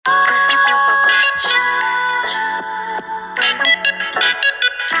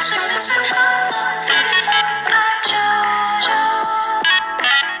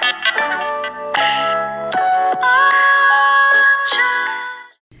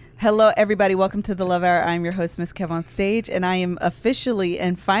Hello, everybody. Welcome to the Love Hour. I'm your host, Miss Kev on Stage, and I am officially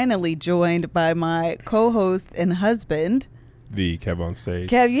and finally joined by my co-host and husband, the Kev on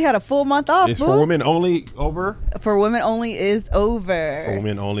Stage. Kev, you had a full month off. It's for women only over. For women only is over. For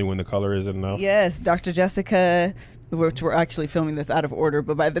women only when the color isn't enough. Yes, Dr. Jessica, which we're actually filming this out of order,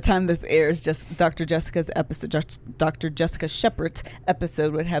 but by the time this airs, just Dr. Jessica's episode, Dr. Jessica Shepard's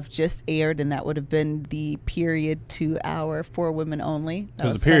episode would have just aired, and that would have been the period to our For Women Only. It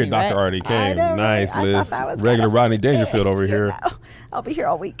was a period funny, doctor right? already came. Know, nice, right? Liz. Regular Rodney Dangerfield over here. I'll be here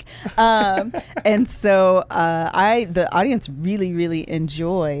all week. And so the audience really, really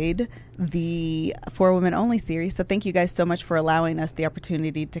enjoyed the For Women Only series. So thank you guys so much for allowing us the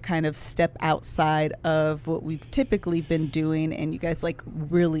opportunity to kind of step outside of what we've typically been doing, and you guys like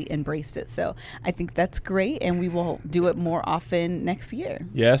really embraced it. So I think that's great, and we will do it more often next year.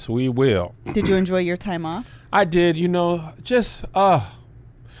 Yes, we will. Did you enjoy your time off? I did. You know, just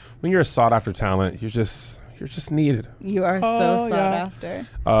when you're a sought after talent, you're just needed. You are so sought after.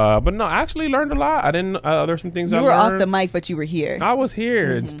 But no, I actually learned a lot. I didn't. There's some things I learned. You were off the mic, but you were here. I was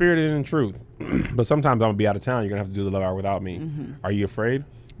here in spirit and in truth. But sometimes I'm gonna be out of town. You're gonna have to do the Love Hour without me. Are you afraid?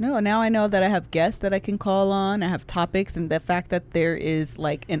 No, now I know that I have guests that I can call on. I have topics, and the fact that there is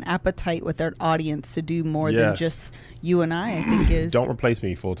like an appetite with our audience to do more than just you and I think is. Don't replace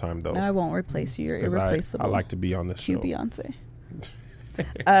me full time though. No, I won't replace you. You're irreplaceable. I like to be on this show. Cue Beyonce.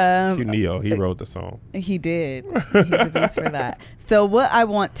 Cue Neo. He wrote the song. He did. He's a beast for that. So what I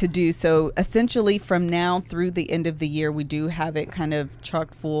want to do, so essentially from now through the end of the year, we do have it kind of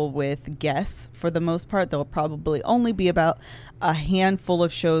chock full with guests for the most part. There'll probably only be about a handful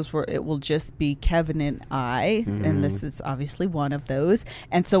of shows where it will just be Kevin and I, and this is obviously one of those.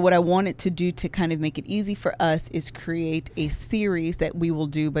 And so what I wanted to do to kind of make it easy for us is create a series that we will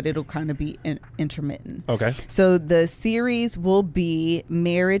do, but it'll kind of be intermittent. Okay. So the series will be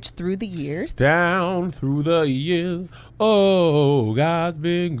Marriage Through the Years. Down through the years, oh, God's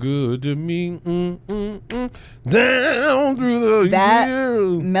been good to me. Down through the years. That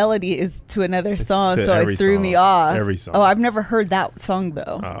melody is to another song, so it threw me off. Every song. Oh, I've never heard that song,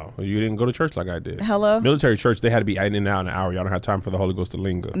 though. Oh, well, you didn't go to church like I did. Hello? Military church, they had to be in and out in an hour. Y'all don't have time for the Holy Ghost to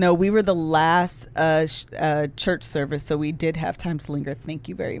linger. No, we were the last church service, so we did have time to linger. Thank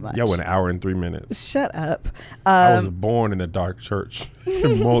you very much. Y'all went an hour and 3 minutes. Shut up. I was born in the dark church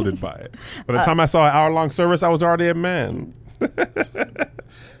and molded by it. By the time I saw an hour-long service, I was already a man.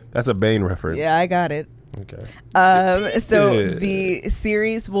 That's a Bane reference. Yeah, I got it. Okay. So the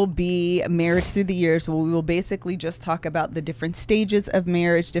series will be Marriage Through the Years, where we will basically just talk about the different stages of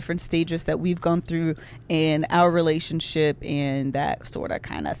marriage, different stages that we've gone through in our relationship, and that sort of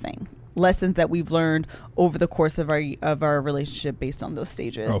kind of thing. Lessons that we've learned over the course of our relationship based on those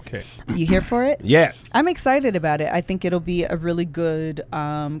stages. Okay. You here for it? Yes. I'm excited about it. I think it'll be a really good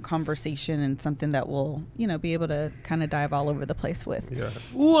conversation and something that we'll, be able to kind of dive all over the place with. Yeah.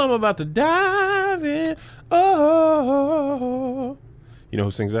 Ooh, I'm about to dive in. Oh. You know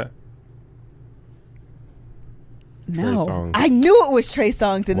who sings that? No, Trey Songz. I knew it was Trey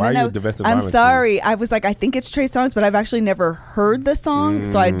Songz, and Why then are you a domestic I'm violence sorry. I was like, I think it's Trey Songz, but I've actually never heard the song,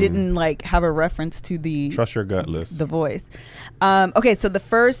 so I didn't have a reference to the Trust your gut list. the voice. Okay, so the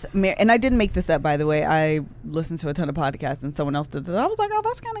first, and I didn't make this up, by the way. I listened to a ton of podcasts, and someone else did this. I was like, oh,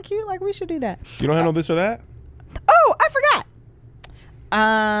 that's kind of cute. Like, we should do that. You don't handle this or that? Oh, I forgot.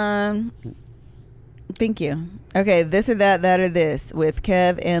 Thank you. Okay, this or that or this with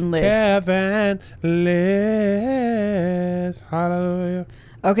Kev and Liz. Kev and Liz. Hallelujah.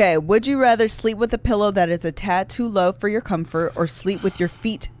 Okay, would you rather sleep with a pillow that is a tad too low for your comfort or sleep with your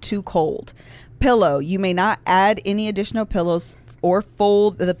feet too cold? Pillow, you may not add any additional pillows or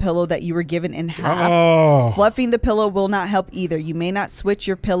fold the pillow that you were given in half. Oh. Fluffing the pillow will not help either. You may not switch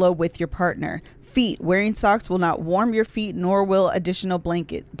your pillow with your partner. Feet, wearing socks will not warm your feet, nor will additional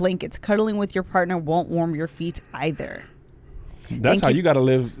blankets. Cuddling with your partner won't warm your feet either. That's how you got to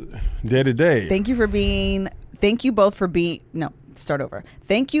live day to day. Thank you both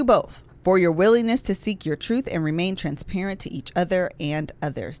for your willingness to seek your truth and remain transparent to each other and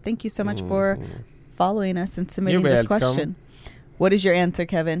others. Thank you so much for following us and submitting this question. What is your answer,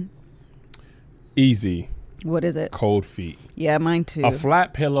 Kevin? Easy. What is it? Cold feet. Yeah, mine too. A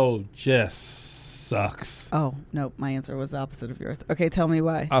flat pillow just sucks. Oh, no, my answer was the opposite of yours. Okay, tell me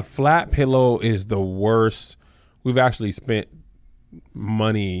why. A flat pillow is the worst. We've actually spent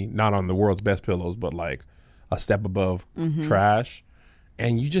money not on the world's best pillows, but like a step above trash.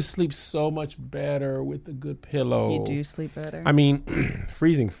 And you just sleep so much better with a good pillow. You do sleep better. I mean,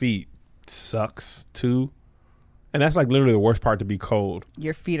 freezing feet sucks too. And that's like literally the worst part, to be cold.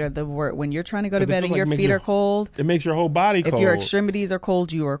 Your feet are the worst. When you're trying to go to 'Cause it bed feels and your like feet are cold, It makes your whole body cold. if your extremities are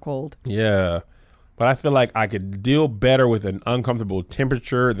cold, you are cold. Yeah. But I feel like I could deal better with an uncomfortable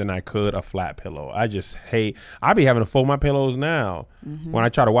temperature than I could a flat pillow. I just hate. I be having to fold my pillows now when I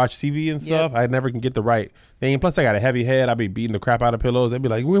try to watch TV and stuff. I never can get the right thing. Plus, I got a heavy head. I be beating the crap out of pillows. They'd be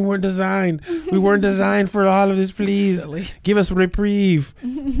like, "We weren't designed. We weren't designed for all of this. Please give us a reprieve."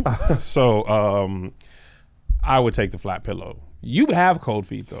 So, I would take the flat pillow. You have cold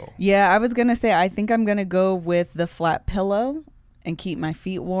feet though. Yeah, I was gonna say I think I'm gonna go with the flat pillow and keep my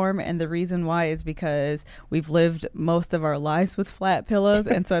feet warm. And the reason why is because we've lived most of our lives with flat pillows.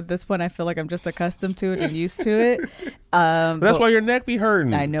 And so at this point, I feel like I'm just accustomed to it and used to it. That's why your neck be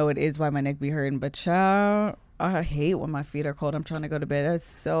hurting. I know it is why my neck be hurting. But child, I hate when my feet are cold. I'm trying to go to bed. That's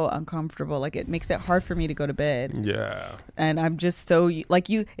so uncomfortable. Like, it makes it hard for me to go to bed. Yeah. And I'm just so, like,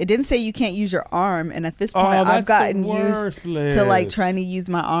 it didn't say you can't use your arm. And at this point, I've gotten used to like trying to use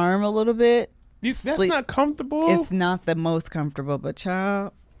my arm a little bit. That's not comfortable. It's not the most comfortable, but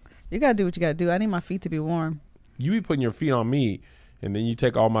child, you gotta do what you gotta do. I need my feet to be warm. You be putting your feet on me, and then you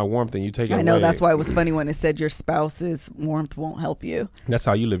take all my warmth and you take it I know away. that's why it was funny when it said your spouse's warmth won't help you. That's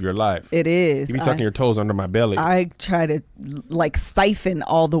how you live your life. It is. You be tucking your toes under my belly. I try to like siphon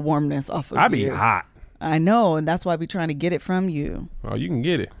all the warmness off of you. I be hot. I know, and that's why I be trying to get it from you. Oh, you can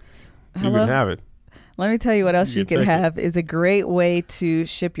get it. Hello? You can have it. Let me tell you what else you can take have is a great way to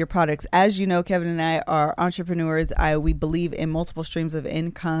ship your products. As you know, Kevin and I are entrepreneurs. We believe in multiple streams of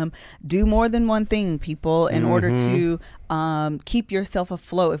income. Do more than one thing, people, in order to keep yourself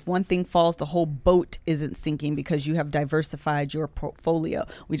afloat. If one thing falls, the whole boat isn't sinking because you have diversified your portfolio.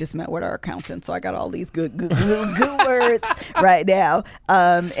 We just met with our accountant, so I got all these good words right now.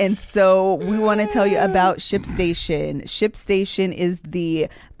 And so we want to tell you about ShipStation. ShipStation is the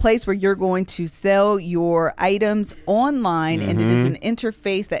place where you're going to sell your items online, and it is an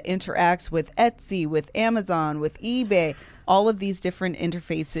interface that interacts with Etsy, with Amazon, with eBay, all of these different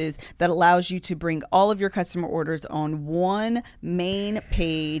interfaces that allows you to bring all of your customer orders on one main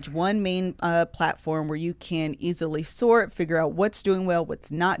page, one main platform where you can easily sort, figure out what's doing well,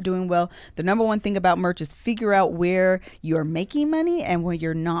 what's not doing well. The number one thing about merch is figure out where you're making money and where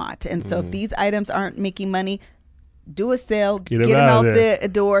you're not. And so if these items aren't making money, do a sale, get them out the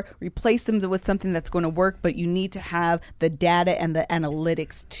door, replace them with something that's going to work, but you need to have the data and the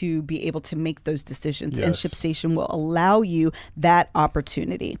analytics to be able to make those decisions. Yes. And ShipStation will allow you that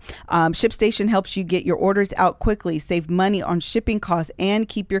opportunity. ShipStation helps you get your orders out quickly, save money on shipping costs, and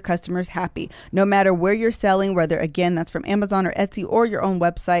keep your customers happy. No matter where you're selling, whether, again, that's from Amazon or Etsy or your own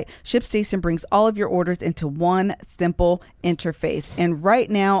website, ShipStation brings all of your orders into one simple interface. And right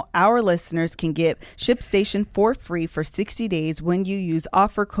now, our listeners can get ShipStation for free for 60 days when you use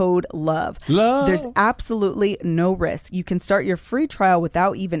offer code LOVE. There's absolutely no risk. You can start your free trial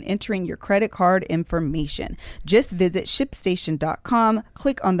without even entering your credit card information. Just visit ShipStation.com,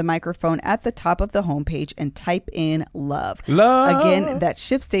 click on the microphone at the top of the homepage, and type in LOVE. Again, that's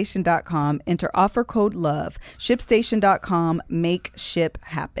ShipStation.com. Enter offer code LOVE. ShipStation.com. Make ship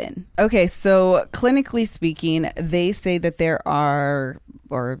happen. Okay, so clinically speaking, they say that there are,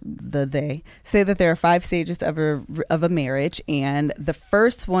 they say that there are 5 stages of a marriage, and the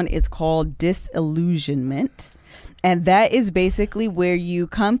first one is called disillusionment. And that is basically where you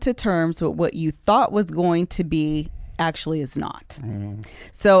come to terms with what you thought was going to be actually is not.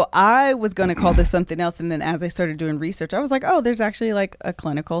 So I was going to call this something else, and then as I started doing research, I was like, oh, there's actually like a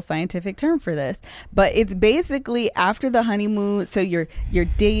clinical scientific term for this. But it's basically after the honeymoon, so you're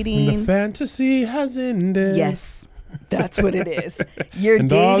dating. When the fantasy has ended. Yes. That's what it is. You're and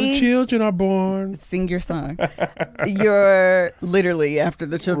dating. All the children are born. Sing your song. You're literally after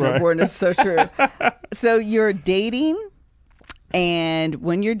the children are born. Is so true. So you're dating, and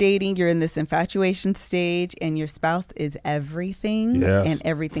when you're dating, you're in this infatuation stage, and your spouse is everything. Yes. And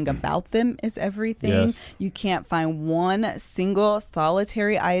everything about them is everything. Yes. You can't find one single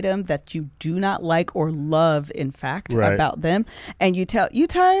solitary item that you do not like or love, in fact, about them. And you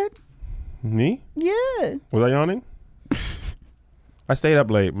tired? Me? Yeah. Was I yawning? I stayed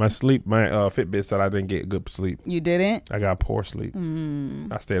up late. My Fitbit said I didn't get good sleep. You didn't? I got poor sleep.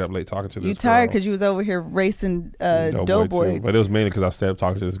 I stayed up late talking to this girl. You tired because you was over here racing Doughboy. But it was mainly because I stayed up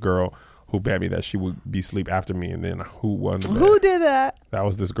talking to this girl who bet me that she would be asleep after me, and then who won the bet? Who did that? That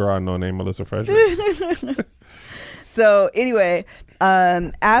was this girl I know named Melissa Frederick. So anyway,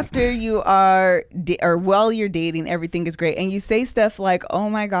 After you are or while you're dating, everything is great, and you say stuff like, oh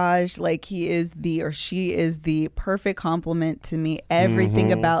my gosh, like he is the or she is the perfect compliment to me,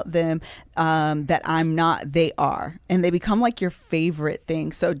 everything about them that I'm not, they are, and they become like your favorite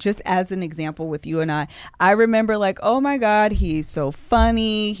thing. So just as an example with you and I remember like, oh my God, he's so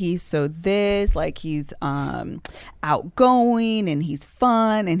funny, he's so this, like he's outgoing and he's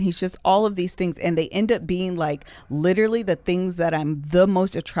fun and he's just all of these things, and they end up being like literally the things that I'm the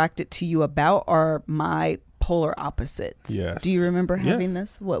most attracted to you about are my polar opposites. Yes. Do you remember having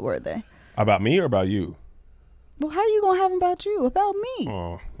this? What were they? About me or about you? Well, how you gonna have them about you? About me?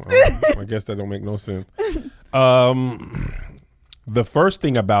 Oh, well, I guess that don't make no sense. The first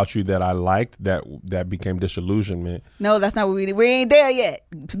thing about you that I liked that became disillusionment. No, that's not what we did. We ain't there yet.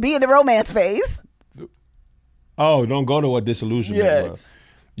 Be in the romance phase. Oh, don't go to what disillusionment was.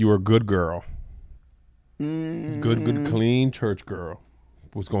 You were a good girl. Good, clean church girl.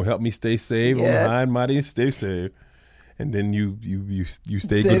 Was gonna help me stay saved on the high and mighty and stay saved. And then you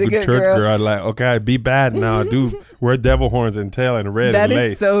stay good church girl. Like, okay, be bad now. Do wear devil horns and tail and red and lace.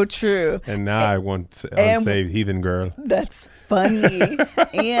 That is so true. And now I want unsaved heathen girl. That's funny.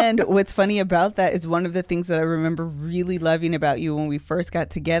 And what's funny about that is one of the things that I remember really loving about you when we first got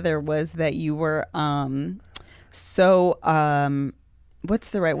together was that you were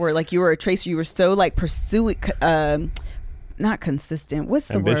what's the right word? Like you were a tracer. You were so like pursuing, not consistent. What's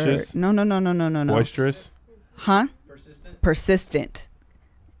the ambitious? word? No. Boisterous? Huh? Persistent.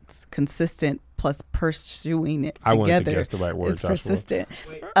 It's consistent plus pursuing it together. I wanted to guess the right word. It's persistent.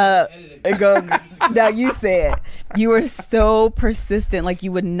 Now you say it. You were so persistent. Like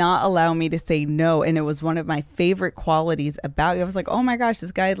you would not allow me to say no. And it was one of my favorite qualities about you. I was like, oh my gosh,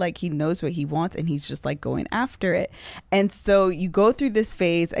 this guy, like he knows what he wants and he's just like going after it. And so you go through this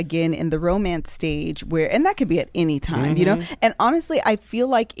phase again in the romance stage where, and that could be at any time, you know? And honestly, I feel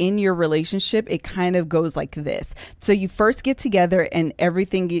like in your relationship, it kind of goes like this. So you first get together and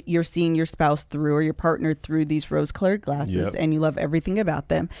everything you're seeing your spouse through or your partner through these rose-colored glasses, and you love everything about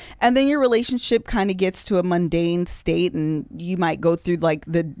them. And then your relationship kind of gets to a mundane state and you might go through like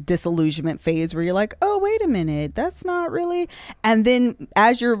the disillusionment phase where you're like, oh, wait a minute, that's not really. And then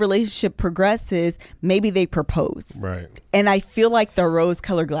as your relationship progresses, maybe they propose. Right. And I feel like the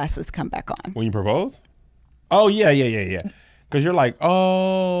rose-colored glasses come back on. When you propose? Oh, yeah. Because you're like,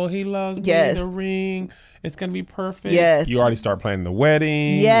 oh, he loves me, the ring. It's going to be perfect. Yes. You already start planning the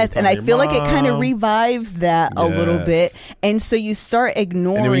wedding. Yes. And I feel like it kind of revives that a little bit. And so you start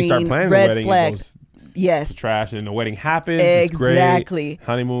ignoring and then when you start planning red the wedding, flags. Yes. The trash, and then the wedding happens. Exactly. It's great.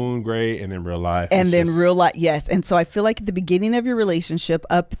 Honeymoon, great. And then real life. And then real life, yes. And so I feel like at the beginning of your relationship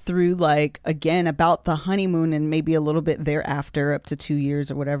up through like, again, about the honeymoon and maybe a little bit thereafter up to 2 years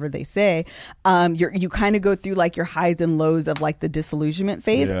or whatever they say, you kind of go through like your highs and lows of like the disillusionment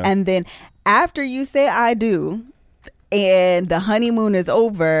phase. Yeah. And then after you say I do, and the honeymoon is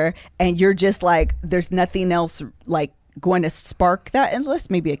over and you're just like, there's nothing else like going to spark that, unless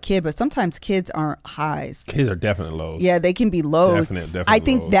maybe a kid, but sometimes kids aren't highs. Kids are definitely lows. Yeah, they can be lows. Definitely I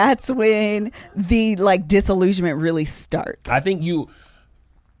think lows. that's when the like disillusionment really starts. I think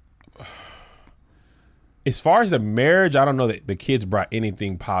as far as the marriage, I don't know that the kids brought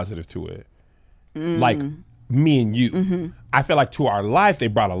anything positive to it. Like me and you. I feel like to our life they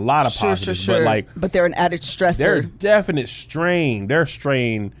brought a lot of positives. But they're an added stressor. They're a definite strain. They're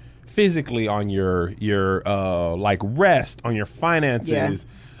strain physically on your like rest, on your finances.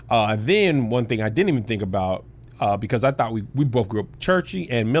 Then one thing I didn't even think about, because I thought we both grew up churchy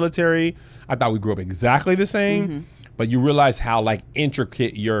and military. I thought we grew up exactly the same. But you realize how like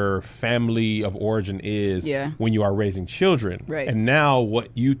intricate your family of origin is when you are raising children. Right. And now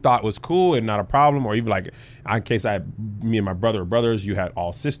what you thought was cool and not a problem, or even like in case me and my brother were brothers, you had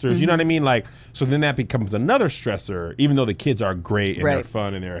all sisters. You know what I mean? Like, so then that becomes another stressor, even though the kids are great and they're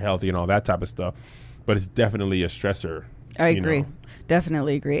fun and they're healthy and all that type of stuff. But it's definitely a stressor. I agree.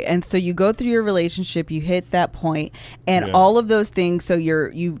 Definitely agree. And so you go through your relationship, you hit that point, and all of those things. So you're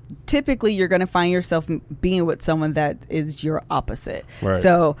going to find yourself being with someone that is your opposite. Right.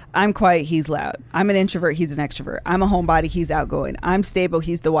 So I'm quiet, he's loud. I'm an introvert, he's an extrovert. I'm a homebody, he's outgoing. I'm stable,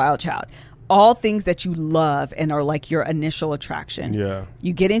 he's the wild child. All things that you love and are like your initial attraction. Yeah.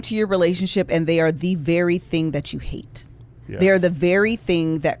 You get into your relationship and they are the very thing that you hate. Yes. They are the very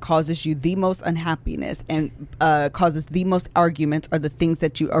thing that causes you the most unhappiness and causes the most arguments, are the things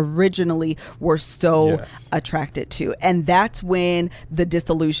that you originally were so attracted to. And that's when the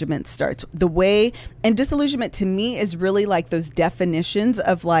disillusionment starts. And disillusionment to me is really like those definitions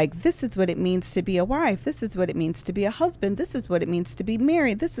of like, this is what it means to be a wife. This is what it means to be a husband. This is what it means to be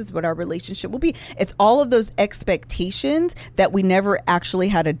married. This is what our relationship will be. It's all of those expectations that we never actually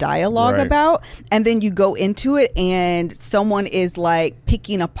had a dialogue about. And then you go into it and someone is like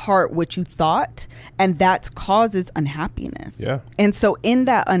picking apart what you thought, and that causes unhappiness. Yeah. And so in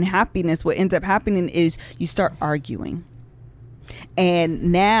that unhappiness, what ends up happening is you start arguing.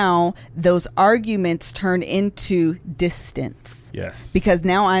 And now those arguments turn into distance. Yes. Because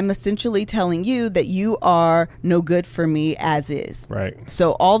now I'm essentially telling you that you are no good for me as is. Right.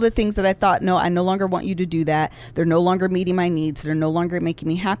 So all the things that I thought, no, I no longer want you to do that. They're no longer meeting my needs. They're no longer making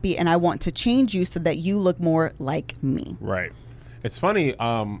me happy. And I want to change you so that you look more like me. Right. It's funny.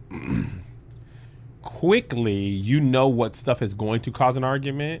 Quickly, you know what stuff is going to cause an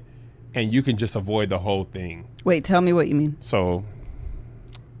argument, and you can just avoid the whole thing. Wait, tell me what you mean. So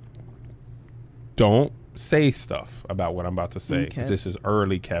don't say stuff about what I'm about to say, because this is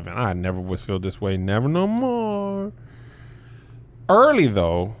early, Kevin. I never was feel this way. Never no more. Early,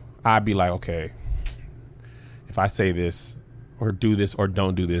 though, I'd be like, okay, if I say this or do this or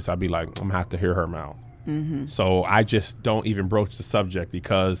don't do this, I'd be like, I'm going to have to hear her mouth. Mm-hmm. So I just don't even broach the subject,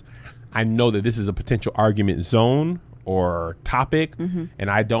 because I know that this is a potential argument zone or topic, and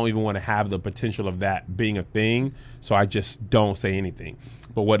I don't even want to have the potential of that being a thing. So I just don't say anything.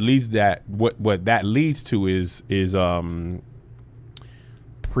 But what that leads to is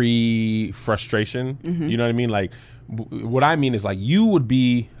pre-frustration. You know what I mean? Like what I mean is like I would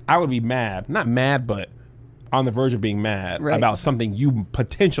be mad, not mad, but on the verge of being mad about something you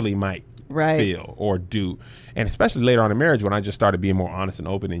potentially might feel or do. And especially later on in marriage, when I just started being more honest and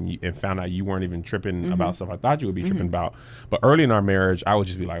open, and found out you weren't even tripping about stuff I thought you would be tripping about. But early in our marriage, I would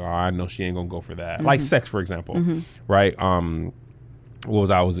just be like, oh, I know she ain't gonna go for that. Like sex, for example, right? I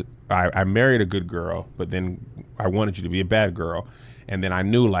married a good girl, but then I wanted you to be a bad girl. And then I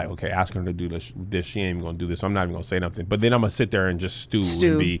knew, like, okay, ask her to do this, she ain't even gonna do this, so I'm not even gonna say nothing. But then I'm gonna sit there and just stew.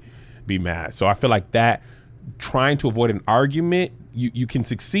 And be mad. So I feel like that, trying to avoid an argument, you can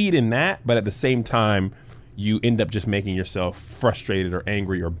succeed in that, but at the same time, you end up just making yourself frustrated or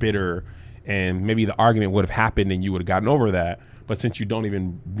angry or bitter, and maybe the argument would have happened and you would have gotten over that. But since you don't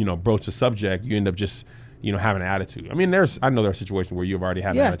even, broach the subject, you end up just, having an attitude. I mean, I know there are situations where you've already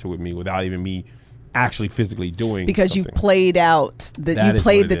had an attitude with me without even me actually physically doing because something. You've played out the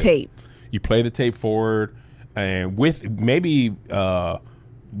tape. You play the tape forward, and with maybe, to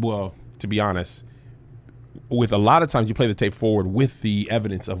be honest, with a lot of times you play the tape forward with the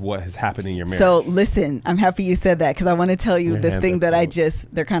evidence of what has happened in your marriage. So listen, I'm happy you said that, because I want to tell you this thing that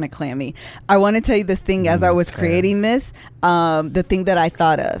they're kind of clammy. I want to tell you this thing as I was creating this, the thing that I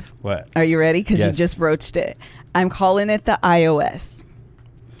thought of. What? Are you ready? Because you just broached it. I'm calling it the iOS.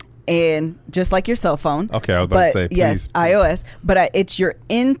 And just like your cell phone. Okay, I was about to say, please. Yes, iOS. But it's your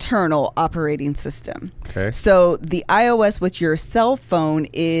internal operating system. Okay. So the iOS with your cell phone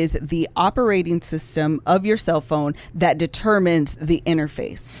is the operating system of your cell phone that determines the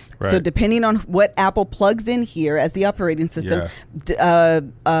interface. Right. So depending on what Apple plugs in here as the operating system,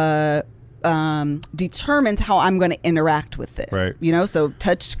 determines how I'm going to interact with this. Right. So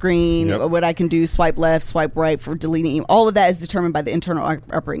touch screen, what I can do, swipe left, swipe right for deleting email. All of that is determined by the internal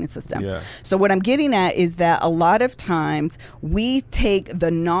operating system. Yeah. So what I'm getting at is that a lot of times we take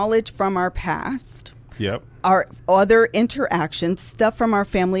the knowledge from our past, our other interactions, stuff from our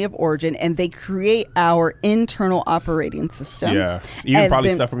family of origin, and they create our internal operating system. Yeah, even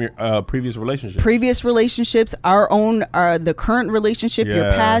probably stuff from your previous relationships, our own, the current relationship, your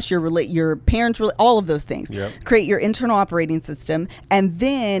past, your parents, all of those things. Create your internal operating system, and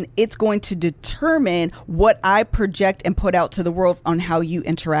then it's going to determine what I project and put out to the world on how you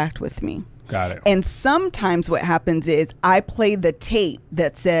interact with me. Got it. And sometimes what happens is I play the tape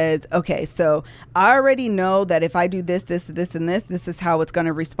that says, okay, so I already know that if I do this, this, and this is how it's going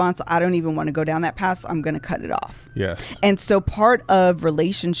to respond. So I don't even want to go down that path. So I'm going to cut it off. Yes. And so part of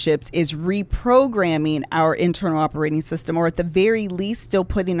relationships is reprogramming our internal operating system, or at the very least, still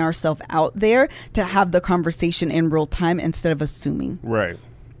putting ourselves out there to have the conversation in real time instead of assuming. Right.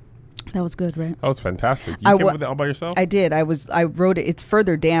 That was good, right? That was fantastic. You came up with that all by yourself? I did. I wrote it. It's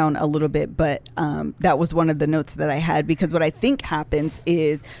further down a little bit, but that was one of the notes that I had, because what I think happens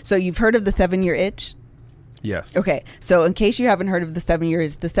is, so you've heard of the 7-year itch? Yes. Okay. So in case you haven't heard of the 7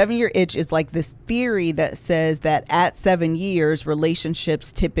 years, the 7-year itch is like this theory that says that at 7 years,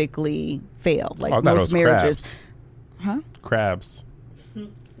 relationships typically fail. Like most marriages. Crabs. Huh? crabs.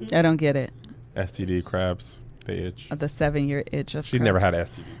 I don't get it. STD crabs. They itch. The 7-year itch of She's crabs. never had an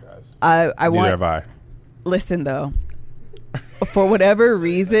STD, guys. I Neither want. have I. Listen though, for whatever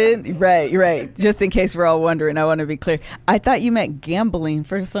reason, right. Just in case we're all wondering, I want to be clear. I thought you meant gambling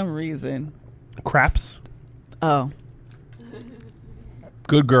for some reason. Craps. Oh,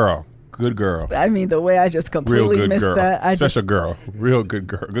 Good girl. Good girl. I mean, the way I just Real completely good missed girl. that. Special girl. Real good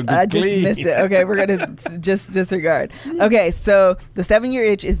girl. Good I just clean. missed it. Okay, we're gonna just disregard. Okay, so the 7-year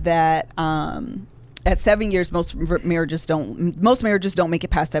itch is that at 7 years, most marriages don't make it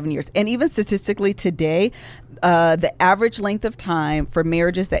past 7 years, and even statistically today, the average length of time for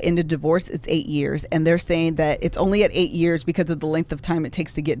marriages that end in divorce is 8 years, and they're saying that it's only at 8 years because of the length of time it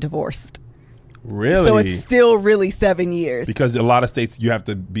takes to get divorced. Really? So it's still really 7 years. Because a lot of states you have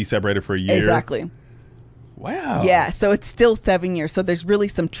to be separated for a year. Exactly. Wow. Yeah, so it's still 7 years. So there's really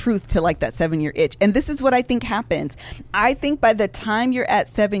some truth to like that 7-year itch. And this is what I think happens. I think by the time you're at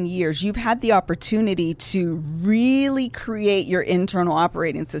 7 years, you've had the opportunity to really create your internal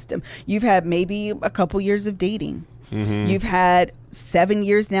operating system. You've had maybe a couple years of dating. Mm-hmm. You've had 7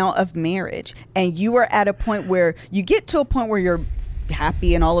 years now of marriage. And you are at a point where you get to a point where you're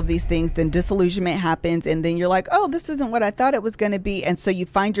happy and all of these things, then disillusionment happens, and then you're like, oh, this isn't what I thought it was going to be, and so you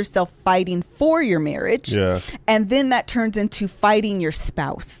find yourself fighting for your marriage, and then that turns into fighting your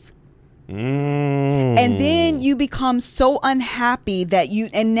spouse. And then you become so unhappy that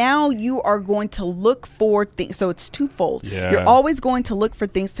now you are going to look for things. So it's twofold. You're always going to look for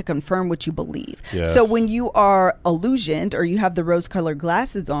things to confirm what you believe. So when you are illusioned or you have the rose-colored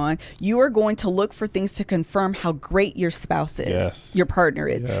glasses on, you are going to look for things to confirm how great your spouse is, your partner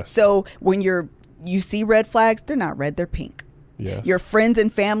is. So when you see red flags, they're not red, they're pink. Your friends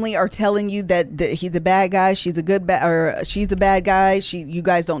and family are telling you that he's a bad guy, she's a bad guy, you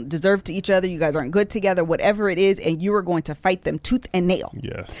guys don't deserve to each other, you guys aren't good together, whatever it is, and you are going to fight them tooth and nail.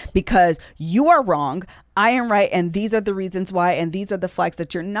 Because you are wrong, I am right, and these are the reasons why, and these are the flags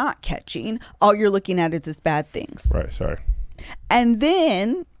that you're not catching. All you're looking at is bad things. Right, sorry. And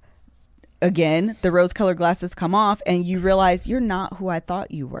then again, the rose-colored glasses come off and you realize you're not who I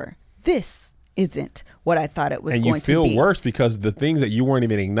thought you were. This isn't what I thought it was going to be. And you feel worse because the things that you weren't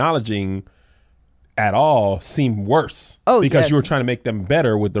even acknowledging at all seem worse. Because you were trying to make them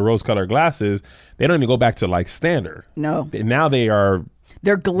better with the rose-colored glasses. They don't even go back to like standard. No. Now they're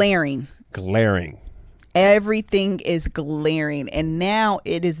glaring. Everything is glaring. And now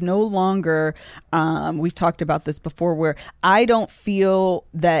it is no longer, we've talked about this before, where I don't feel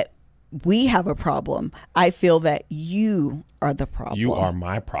that we have a problem. I feel that you are the problem. You are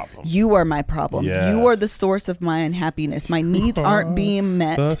my problem. You are my problem. Yes. You are the source of my unhappiness. My needs aren't being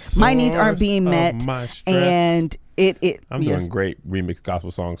met. My needs aren't being met. And I'm doing great remix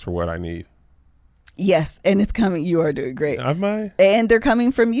gospel songs for what I need. Yes, and it's coming. You are doing great. Am I? And they're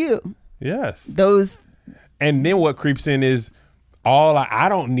coming from you. Yes. Those. And then what creeps in is I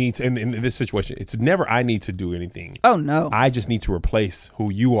don't need to, in this situation, it's never I need to do anything. Oh, no. I just need to replace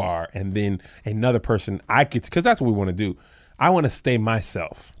who you are. And then another person because that's what we want to do. I want to stay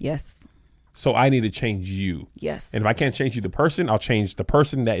myself. Yes. So I need to change you. Yes. And if I can't change you, the person, I'll change the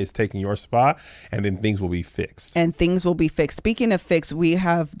person that is taking your spot, and then things will be fixed. Speaking of fixed, we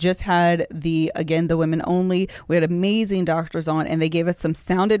have just had the women only. We had amazing doctors on, and they gave us some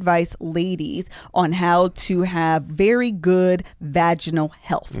sound advice, ladies, on how to have very good vaginal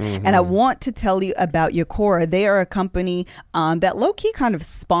health. Mm-hmm. And I want to tell you about Yacora. They are a company that low-key kind of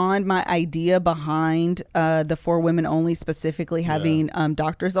spawned my idea behind the For Women Only, specifically having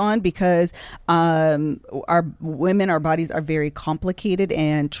doctors on, because our bodies are very complicated,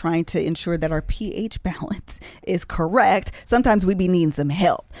 and trying to ensure that our pH balance is correct, sometimes we be needing some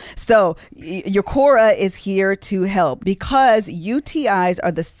help. So Yacora is here to help, because UTIs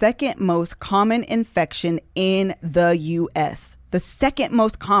are the second most common infection in the U.S. The second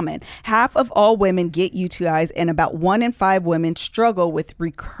most common. Half of all women get UTIs, and about 1 in 5 women struggle with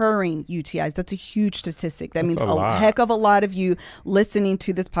recurring UTIs. That's a huge statistic. That means a heck of a lot of you listening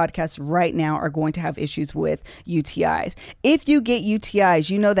to this podcast right now are going to have issues with UTIs. If you get UTIs,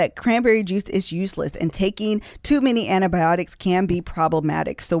 you know that cranberry juice is useless, and taking too many antibiotics can be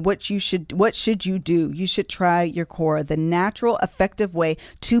problematic. So what should you do? You should try Yacora, the natural, effective way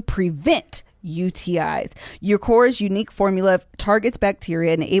to prevent UTIs. Yacora's unique formula targets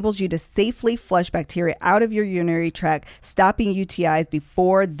bacteria and enables you to safely flush bacteria out of your urinary tract, stopping UTIs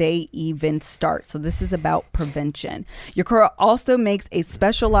before they even start. So this is about prevention. Yacora also makes a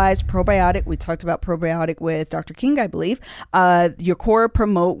specialized probiotic. We talked about probiotic with Dr. King, I believe. Yacora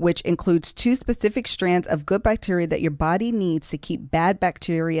Promote, which includes 2 specific strands of good bacteria that your body needs to keep bad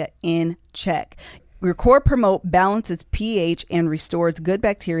bacteria in check. Your Core Promote balances pH and restores good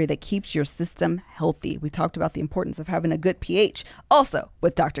bacteria that keeps your system healthy. We talked about the importance of having a good pH also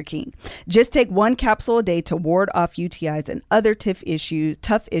with Dr. King. Just take 1 capsule a day to ward off UTIs and other tough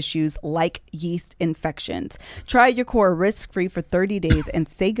issues like yeast infections. Try Your Core risk-free for 30 days and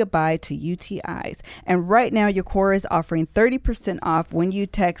say goodbye to UTIs. And right now, Your Core is offering 30% off when you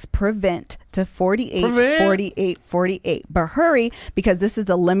text PREVENT to 484848. But hurry, because this is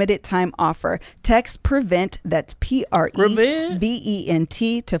a limited time offer. Text PREVENT, that's PREVENT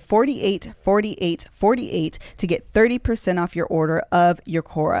to 484848 to get 30% off your order of Your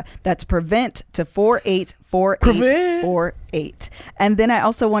Core. That's PREVENT to 484848. And then I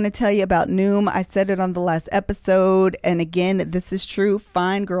also want to tell you about Noom. I said it on the last episode, and again, this is true.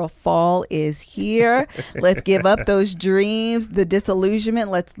 Fine girl fall is here. Let's give up those dreams, the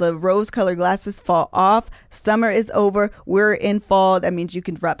disillusionment. Let's the rose-colored glasses fall off. Summer is over. We're in fall. That means you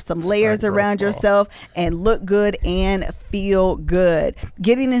can wrap some layers around yourself and look good and feel good.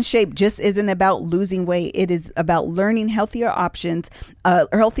 Getting in shape just isn't about losing weight. It is about learning healthier options,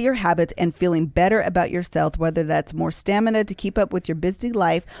 healthier habits, and feeling better about yourself, whether that's more stamina to keep up with your busy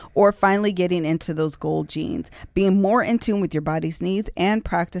life or finally getting into those gold jeans. Being more in tune with your body's needs and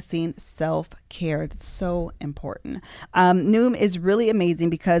practicing self-care. It's so important. Noom is really amazing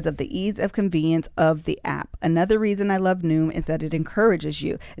because of the ease of convenience of the app. Another reason I love Noom is that it encourages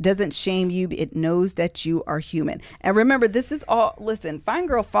you. It doesn't shame you. It knows that you are human. And remember, this is all, listen, Fine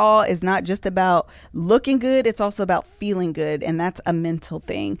Girl Fall is not just about looking good. It's also about feeling good. And that's a mental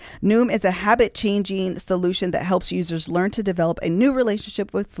thing. Noom is a habit-changing solution that helps users learn to develop a new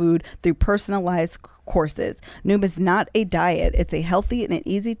relationship with food through personalized courses. Noom is not a diet. It's a healthy and an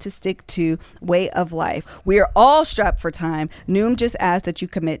easy to stick to way of life. We are all strapped for time. Noom just asks that you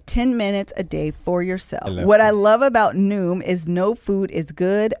commit 10 minutes a day for yourself. What I love about Noom is no food is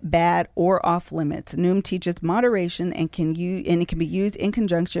good, bad, or off limits. Noom teaches moderation and it can be used in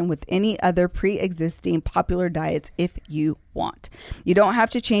conjunction with any other pre-existing popular diets if you want. You don't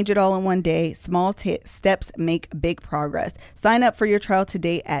have to change it all in one day. Small steps make big progress. Sign up for your trial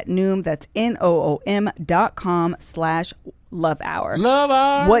today at Noom. That's Noom.com/Love Hour. Love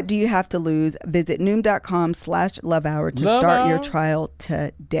Hour. What do you have to lose? Visit Noom.com/Love Hour to start your trial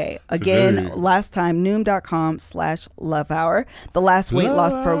today. Again, last time, Noom.com/Love Hour. The last weight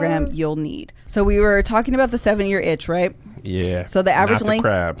loss program you'll need. So we were talking about the 7-year itch, right? Yeah. So the average length.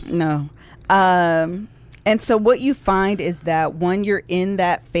 Crabs. No. And so what you find is that when you're in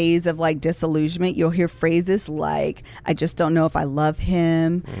that phase of like disillusionment, you'll hear phrases like, I just don't know if I love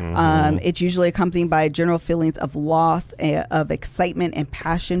him. It's usually accompanied by general feelings of loss, of excitement and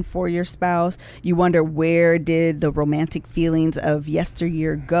passion for your spouse. You wonder, where did the romantic feelings of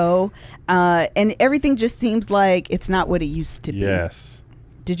yesteryear go? And everything just seems like it's not what it used to be. Yes.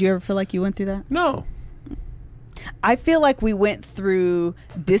 Did you ever feel like you went through that? No. I feel like we went through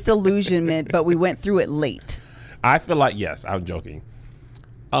disillusionment, but we went through it late. I feel like, yes, I'm joking.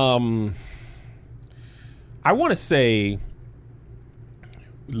 I want to say,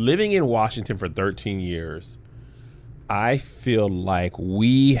 living in Washington for 13 years, I feel like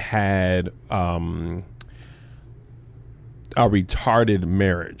we had a retarded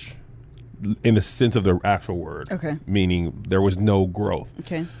marriage in the sense of the actual word. Okay. Meaning there was no growth.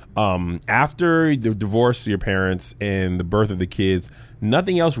 Okay. After the divorce of your parents and the birth of the kids,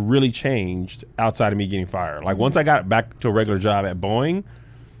 nothing else really changed outside of me getting fired. Like once I got back to a regular job at Boeing,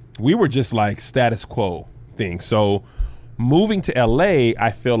 we were just like status quo things. So moving to LA,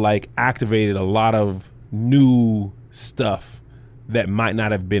 I feel like activated a lot of new stuff that might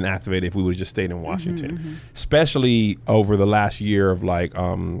not have been activated if we would have just stayed in Washington, especially over the last year of like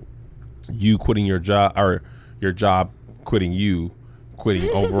you quitting your job or your job quitting you. Quitting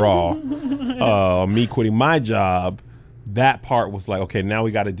overall, me quitting my job, that part was like, okay, now we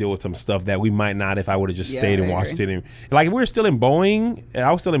got to deal with some stuff that we might not if I would have just stayed in Washington. Like if we were still in Boeing, and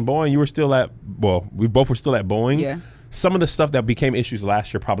I was still in Boeing, you were still at, well, we both were still at Boeing. Yeah. Some of the stuff that became issues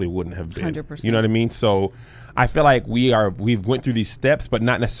last year probably wouldn't have been. 100%. You know what I mean? So I feel like we've went through these steps, but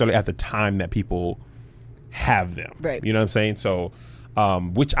not necessarily at the time that people have them. Right. You know what I'm saying? So,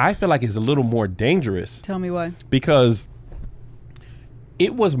 which I feel like is a little more dangerous. Tell me why. Because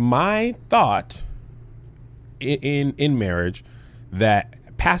it was my thought in marriage that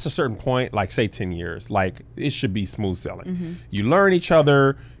past a certain point, like say 10 years, like it should be smooth sailing. You learn each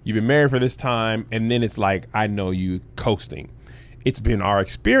other, you've been married for this time, and then it's like, I know you coasting. It's been our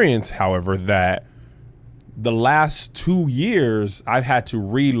experience, however, that the last 2 years, I've had to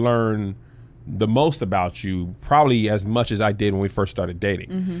relearn the most about you, probably as much as I did when we first started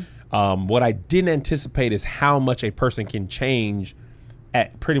dating. What I didn't anticipate is how much a person can change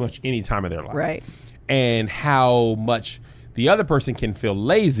at pretty much any time of their life. Right. and how much the other person can feel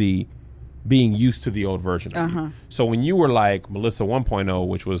lazy being used to the old version of you. So when you were like Melissa 1.0,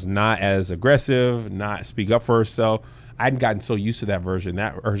 which was not as aggressive, not speak up for herself, I hadn't gotten so used to that version.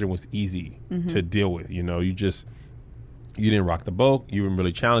 That version was easy to deal with. You know, you didn't rock the boat. You didn't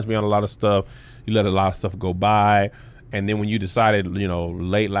really challenge me on a lot of stuff. You let a lot of stuff go by. And then when you decided, you know,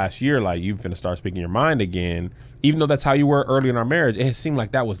 late last year, like you finna start speaking your mind again, even though that's how you were early in our marriage, it seemed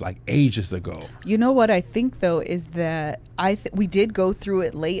like that was like ages ago. You know what I think though is that we did go through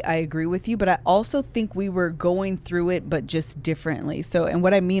it late. I agree with you, but I also think we were going through it, but just differently. So, and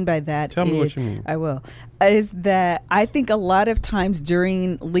what I mean by that Tell me what you mean. I will, is that I think a lot of times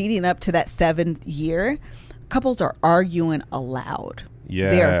leading up to that 7th year, couples are arguing aloud. Yeah.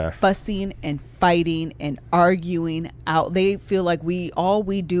 They're fussing and fighting and arguing out. They feel like all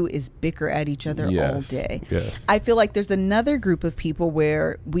we do is bicker at each other all day. Yes. I feel like there's another group of people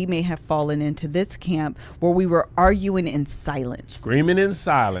where we may have fallen into this camp where we were arguing in silence. Screaming in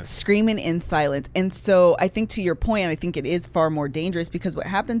silence. And so I think to your point, I think it is far more dangerous because what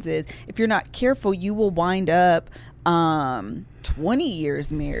happens is if you're not careful, you will wind up 20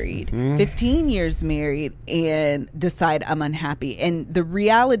 years married, 15 years married, and decide I'm unhappy. And the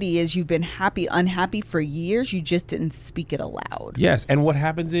reality is you've been unhappy for years. You just didn't speak it aloud. Yes. And what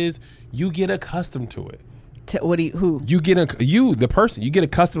happens is you get accustomed to it. You get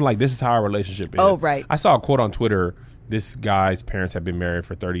accustomed, like, this is how our relationship is. Oh, right. I saw a quote on Twitter. This guy's parents have been married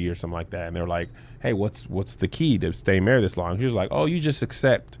for 30 years, something like that. And they're like, hey, what's the key to staying married this long? He was like, oh, you just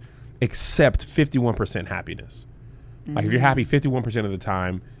accept 51% happiness. Like if you're happy 51% of the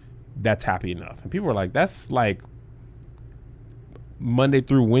time, that's happy enough. And people are like, that's like Monday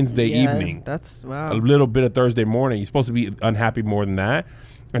through Wednesday evening. That's wow. A little bit of Thursday morning. You're supposed to be unhappy more than that.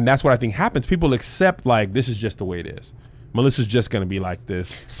 And that's what I think happens. People accept like this is just the way it is. Melissa's just going to be like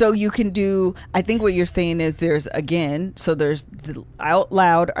this. So you can do, I think what you're saying is there's the out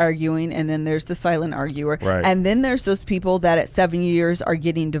loud arguing and then there's the silent arguer. Right. And then there's those people that at 7 years are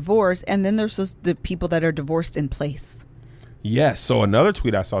getting divorced. And then there's the people that are divorced in place. Yes. So another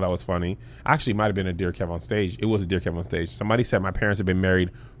tweet I saw that was funny. Actually, it might have been a Dear Kev on Stage. It was a Dear Kev on Stage. Somebody said my parents have been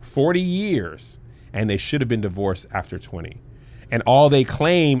married 40 years and they should have been divorced after 20. And all they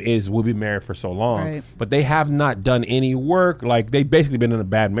claim is we'll be married for so long. Right. But they have not done any work. Like, they've basically been in a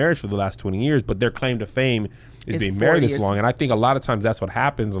bad marriage for the last 20 years, but their claim to fame is being married this long. And I think a lot of times that's what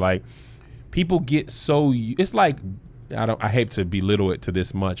happens. Like, people get so... It's like... I hate to belittle it to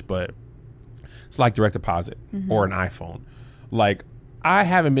this much, but it's like direct deposit or an iPhone. Like, I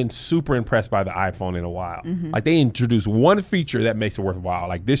haven't been super impressed by the iPhone in a while. Like, they introduced one feature that makes it worthwhile.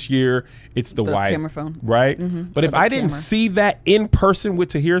 Like, this year, it's the white camera phone, right? But if I didn't see that in person with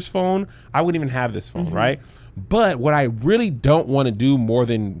Tahir's phone, I wouldn't even have this phone, right? But what I really don't want to do more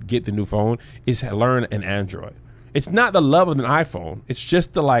than get the new phone is learn an Android. It's not the love of an iPhone. It's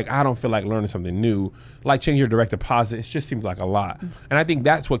just the like, I don't feel like learning something new. Like changing your direct deposit, it just seems like a lot. And I think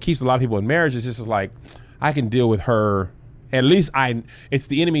that's what keeps a lot of people in marriage. Is just like, I can deal with her. At least it's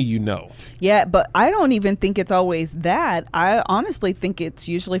the enemy you know. Yeah, but I don't even think it's always that. I honestly think it's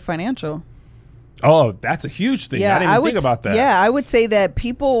usually financial. Oh, that's a huge thing. Yeah, I didn't even think about that. Yeah, I would say that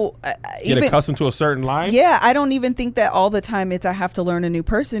people get accustomed to a certain life. Yeah, I don't even think that all the time it's I have to learn a new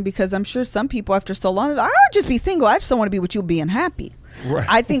person, because I'm sure some people after so long, I'll just be single. I just don't want to be with you being happy. Right.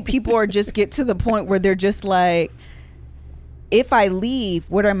 I think people are just get to the point where they're just like, if I leave,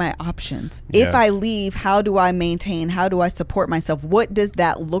 what are my options? Yes. If I leave, how do I maintain? How do I support myself? What does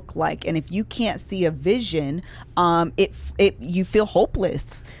that look like? And if you can't see a vision, you feel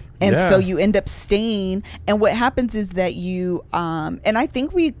hopeless. And so you end up staying. And what happens is that you, and I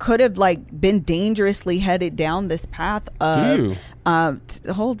think we could have like been dangerously headed down this path of,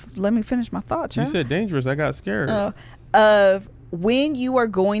 let me finish my thought, child. You said dangerous. I got scared. Of when you are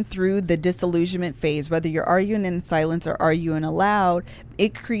going through the disillusionment phase, whether you're arguing in silence or arguing aloud,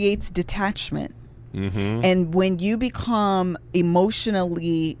 it creates detachment. And when you become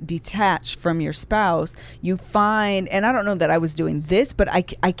emotionally detached from your spouse, you find, and I don't know that I was doing this, but I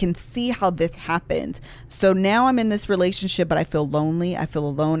can see how this happens. So now I'm in this relationship, but I feel lonely, I feel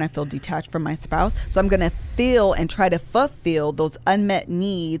alone, I feel detached from my spouse. So I'm going to feel and try to fulfill those unmet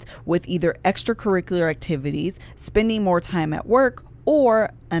needs with either extracurricular activities, spending more time at work,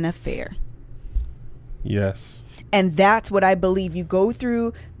 or an affair. Yes. And that's what I believe. You go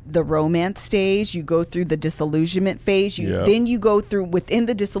through the romance stage, you go through the disillusionment phase, then you go through within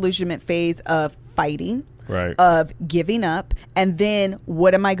the disillusionment phase of fighting, right, of giving up, and then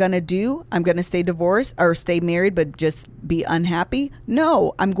what am I going to do? I'm going to stay divorced or stay married but just be unhappy?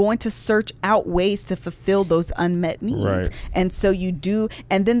 No, I'm going to search out ways to fulfill those unmet needs. Right. And so you do,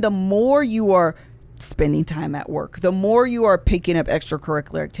 and then the more you are spending time at work, the more you are picking up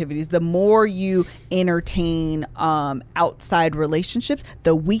extracurricular activities, the more you entertain outside relationships,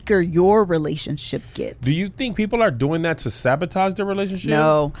 the weaker your relationship gets. Do you think people are doing that to sabotage their relationship?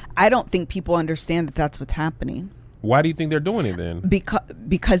 No, I don't think people understand that that's what's happening. Why do you think they're doing it then?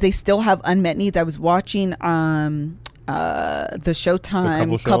 Because they still have unmet needs. I was watching the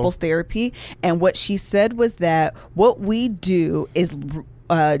Showtime Couples Therapy, and what she said was that what we do is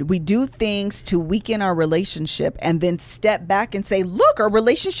we do things to weaken our relationship and then step back and say, look, our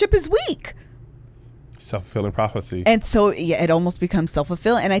relationship is weak. Self-fulfilling prophecy. And so it almost becomes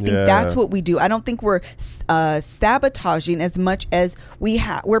self-fulfilling. And I think that's what we do. I don't think we're sabotaging as much as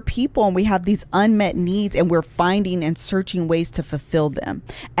we're people, and we have these unmet needs, and we're finding and searching ways to fulfill them.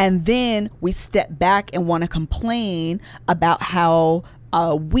 And then we step back and want to complain about how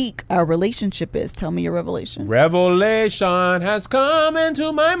weak our relationship is. Tell me your revelation. Revelation has come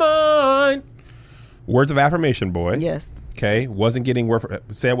into my mind. Words of affirmation, boy. Yes. Okay. I wasn't getting words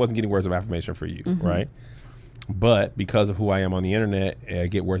of affirmation for you, right? But because of who I am on the internet, I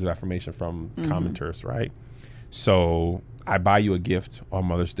get words of affirmation from commenters, right? So I buy you a gift on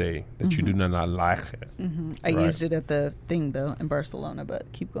Mother's Day that you do not like it. I used it at the thing, though, in Barcelona,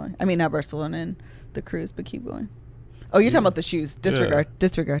 but keep going. I mean, not Barcelona, in the cruise, but keep going. Oh, you're talking about the shoes.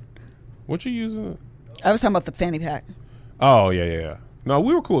 Disregard. What you using? I was talking about the fanny pack. Oh, yeah. No,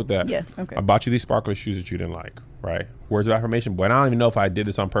 we were cool with that. Yeah, okay. I bought you these sparkly shoes that you didn't like, right? Words of affirmation. But I don't even know if I did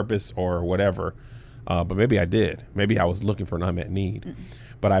this on purpose or whatever. But maybe I did. Maybe I was looking for an unmet need.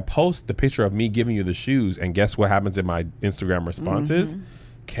 But I post the picture of me giving you the shoes, and guess what happens in my Instagram responses?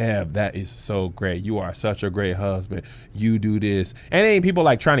 Kev, that is so great. You are such a great husband. You do this. And ain't people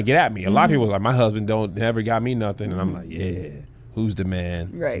like trying to get at me. A lot of people are like, my husband never got me nothing. And I'm like, yeah, who's the man?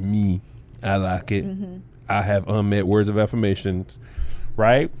 Right. Me. I like it. I have unmet words of affirmations.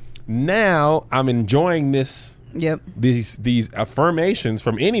 Right? Now I'm enjoying this. Yep. These affirmations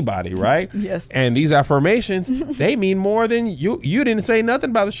from anybody, right? Yes. And these affirmations, they mean more than you. You didn't say nothing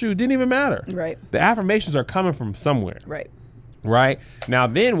about the shoe. Didn't even matter. Right. The affirmations are coming from somewhere. Right. Right. Now,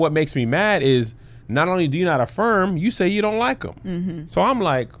 then what makes me mad is not only do you not affirm, you say you don't like them. So I'm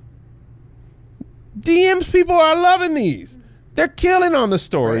like, DMs people are loving these. They're killing on the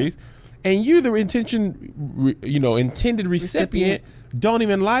stories. Right. And you, the intended recipient, don't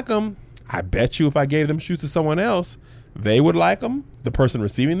even like them. I bet you if I gave them shoes to someone else, they would like them, the person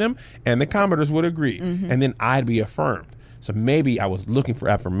receiving them, and the commenters would agree. And then I'd be affirmed. So maybe I was looking for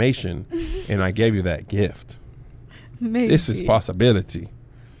affirmation and I gave you that gift. Maybe. This is possibility.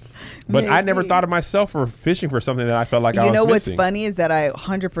 But I never thought of myself for fishing for something that I felt like I was missing. You know what's funny is that I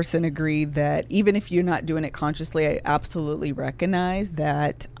 100% agree that even if you're not doing it consciously, I absolutely recognize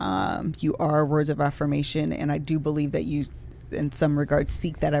that you are words of affirmation, and I do believe that you, in some regards,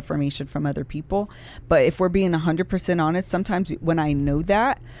 seek that affirmation from other people. But if we're being 100% honest, sometimes when I know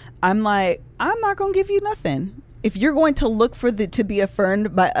that, I'm like, I'm not going to give you nothing. If you're going to look for to be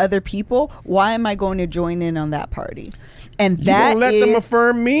affirmed by other people, why am I going to join in on that party? And you don't let them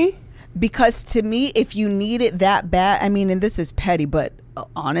affirm me? Because to me, if you need it that bad, I mean, and this is petty, but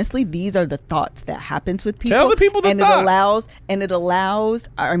honestly, these are the thoughts that happens with people. Tell the people the thoughts. It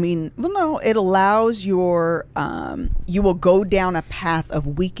allows your, you will go down a path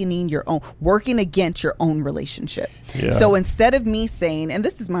of weakening your own, working against your own relationship. Yeah. So instead of me saying, and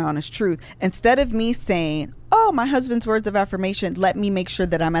this is my honest truth, instead of me saying, oh, my husband's words of affirmation, let me make sure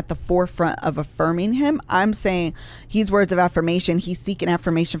that I'm at the forefront of affirming him, I'm saying he's words of affirmation, he's seeking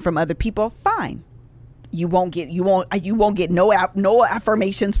affirmation from other people, fine. You won't get no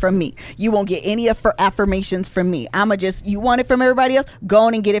affirmations from me. You won't get any affirmations from me. You want it from everybody else? Go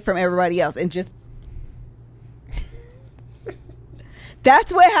on and get it from everybody else, and just.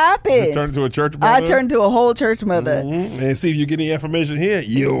 That's what happens. You turn into a church mother? I turn to a whole church mother. And see if you get any affirmation here.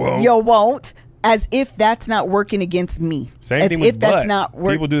 You won't. You won't. As if that's not working against me. Same thing with butt.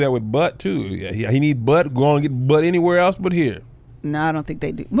 People do that with butt too. He need butt. Go on and get butt anywhere else but here. No, I don't think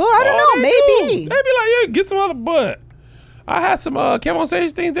they do. Well, I don't know. Maybe. They be like, yeah, get some other butt. I had some Kevin on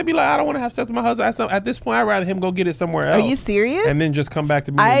Stage things. They be like, I don't want to have sex with my husband. At this point, I'd rather him go get it somewhere else. Are you serious? And then just come back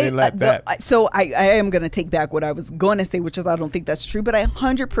to me and then like that. So I am going to take back what I was going to say, which is I don't think that's true. But I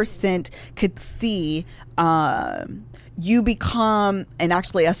 100% could see you become, and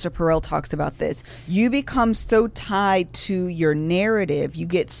actually Esther Perel talks about this, you become so tied to your narrative, you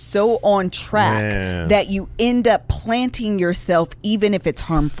get so on track that you end up planting yourself even if it's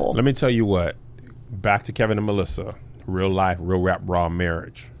harmful. Let me tell you what, back to Kevin and Melissa, real life, real rap, raw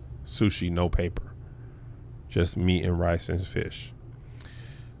marriage, sushi, no paper, just meat and rice and fish.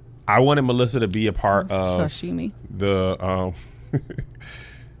 I wanted Melissa to be a part of sashimi. The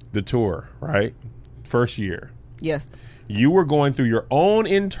tour, right? first year. Yes. You were going through your own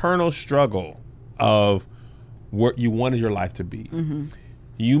internal struggle of what you wanted your life to be. Mm-hmm.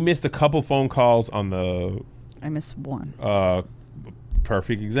 You missed a couple phone calls on the... I missed one.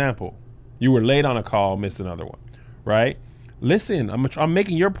 Perfect example. You were late on a call, missed another one, right? Listen, I'm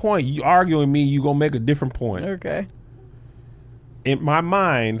making your point. You arguing with me, you going to make a different point. Okay. In my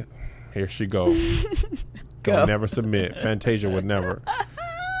mind, here she goes. Go. Don't never submit. Fantasia would never.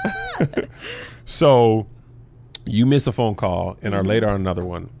 So you miss a phone call and are late on another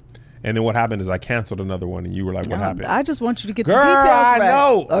one. And then what happened is I canceled another one and you were like, what happened? I just want you to get Girl, the details right. I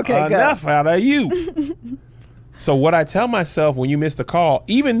know. Okay, enough out of you. So what I tell myself when you miss the call,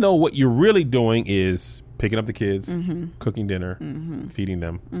 even though what you're really doing is picking up the kids, cooking dinner, feeding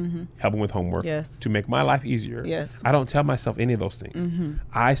them, helping with homework to make my life easier. Yes. I don't tell myself any of those things.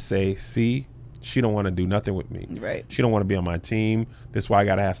 I say, see, she don't want to do nothing with me. Right. She don't want to be on my team. That's why I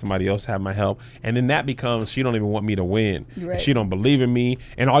got to have somebody else have my help. And then that becomes she don't even want me to win. Right. She don't believe in me.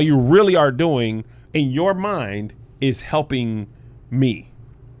 And all you really are doing in your mind is helping me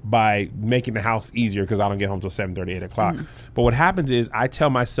by making the house easier because I don't get home till 7:30, 8 o'clock. But what happens is I tell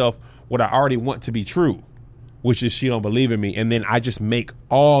myself what I already want to be true, which is she don't believe in me. And then I just make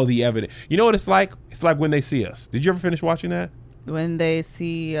all the evidence. You know what it's like? It's like When They See Us. Did you ever finish watching that? When They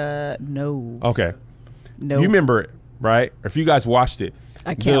See, no. Okay. No. You remember it, right? If you guys watched it.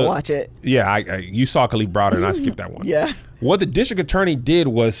 I can't watch it. Yeah, you saw Khalid Browder and I skipped that one. Yeah. What the district attorney did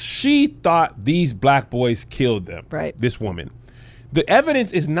was she thought these black boys killed them. Right. This woman. The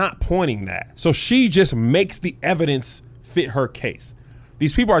evidence is not pointing that. So she just makes the evidence fit her case.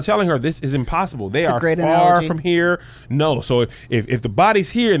 These people are telling her this is impossible. They are far analogy. from here. No. So if the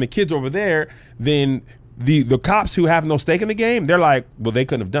body's here and the kid's over there, then the cops who have no stake in the game, they're like, well, they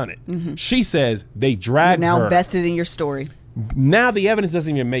couldn't have done it. She says they dragged You're now her. invested in your story. Now the evidence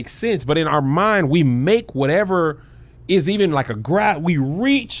doesn't even make sense. But in our mind, we make whatever is even like we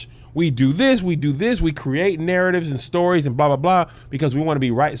reach. We do this, we create narratives and stories and blah, blah, blah, because we want to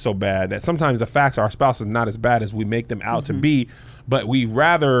be right so bad that sometimes the facts are our spouse is not as bad as we make them out to be, but we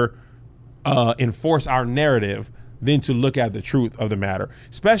rather enforce our narrative than to look at the truth of the matter.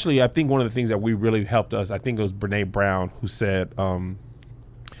 Especially, I think one of the things that we really helped us, I think it was Brene Brown who said,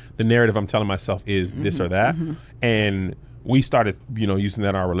 the narrative I'm telling myself is this or that. And we started, using that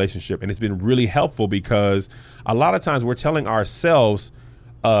in our relationship. And it's been really helpful because a lot of times we're telling ourselves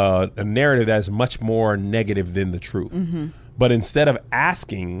a narrative that's much more negative than the truth. But instead of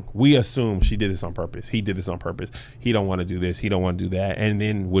asking, we assume she did this on purpose. He did this on purpose. He don't want to do this. He don't want to do that. And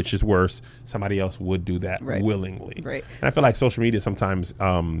then, which is worse, somebody else would do that willingly. Right. And I feel like social media sometimes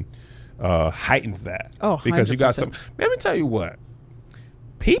heightens that. Oh, because 100%. you got some. Let me tell you what.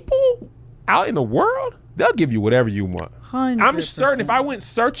 People out in the world, they'll give you whatever you want. 100%. I'm certain if I went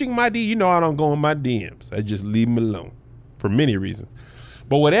searching my D, I don't go in my DMs. I just leave them alone for many reasons.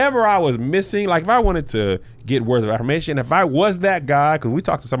 But whatever I was missing, like if I wanted to get words of affirmation, if I was that guy, because we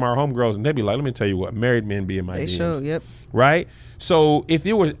talked to some of our homegirls and they'd be like, let me tell you what, married men be in my DMs. They show, yep. Right? So if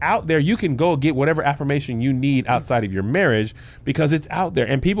it was out there, you can go get whatever affirmation you need outside of your marriage because it's out there.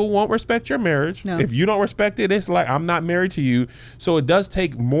 And people won't respect your marriage. No. If you don't respect it, it's like, I'm not married to you. So it does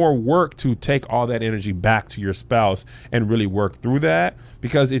take more work to take all that energy back to your spouse and really work through that.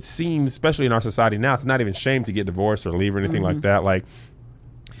 Because it seems, especially in our society now, it's not even shame to get divorced or leave or anything like that. Like,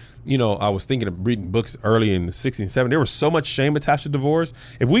 I was thinking of reading books early in the 60s and 70s. There was so much shame attached to divorce.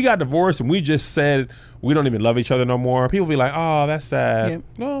 If we got divorced and we just said we don't even love each other no more, people be like, oh, that's sad. Yep.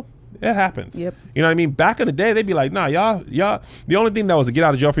 No, it happens. Yep. You know what I mean? Back in the day, they'd be like, nah, y'all, the only thing that was a get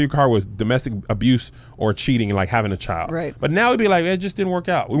out of jail for your car was domestic abuse or cheating and like having a child. Right. But now it'd be like, it just didn't work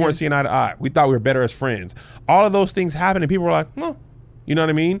out. We weren't seeing eye to eye. We thought we were better as friends. All of those things happen and people were like, no, you know what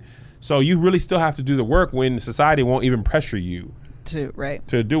I mean? So you really still have to do the work when society won't even pressure you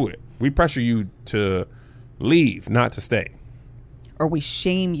to do it. We pressure you to leave, not to stay. Or we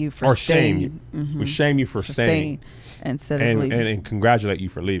shame you for staying. Shame you. We shame you for staying. Instead of leaving. And congratulate you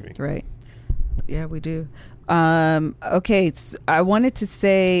for leaving. Right. Yeah, we do. Okay, so I wanted to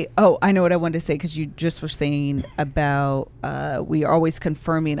say, I know what I wanted to say because you just were saying about we are always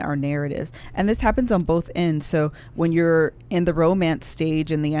confirming our narratives. And this happens on both ends. So when you're in the romance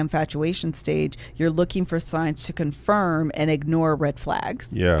stage and the infatuation stage, you're looking for signs to confirm and ignore red flags.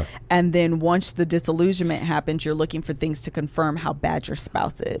 Yeah. And then once the disillusionment happens, you're looking for things to confirm how bad your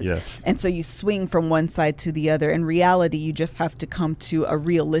spouse is. Yes. And so you swing from one side to the other. In reality, you just have to come to a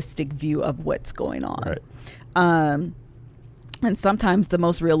realistic view of what's going on. Right. And sometimes the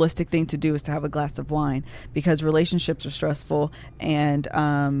most realistic thing to do is to have a glass of wine because relationships are stressful and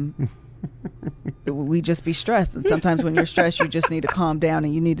we just be stressed. And sometimes when you're stressed, you just need to calm down,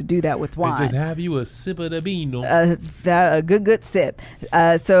 and you need to do that with wine. Just have you a sip of the vino. A good sip.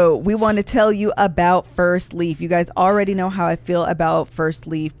 So we want to tell you about First Leaf. You guys already know how I feel about First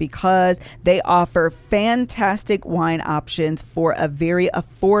Leaf because they offer fantastic wine options for a very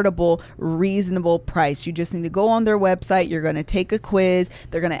affordable, reasonable price. You just need to go on their website. You're going to take a quiz.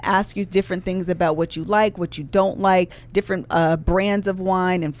 They're going to ask you different things about what you like, what you don't like, different brands of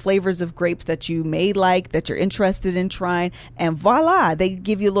wine and flavors of grapes that you may like, that you're interested in trying, and voila, they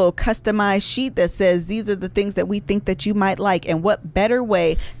give you a little customized sheet that says these are the things that we think that you might like. And what better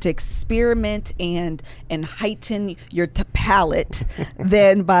way to experiment and heighten your palate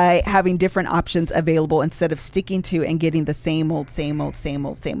than by having different options available instead of sticking to and getting the same old.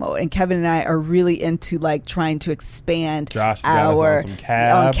 And Kevin and I are really into like trying to expand Josh our on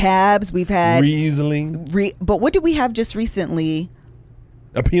some cabs. We've had Riesling, but what did we have just recently?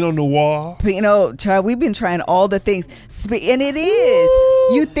 a Pinot Noir. Child, we've been trying all the things. And it is.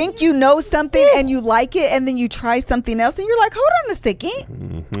 You think you know something and you like it, and then you try something else and you're like, hold on a second.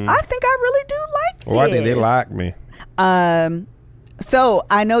 Mm-hmm. I think I really do like this. Well, I think they like me. So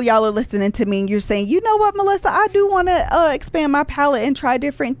I know y'all are listening to me and you're saying, you know what, Melissa, I do want to expand my palate and try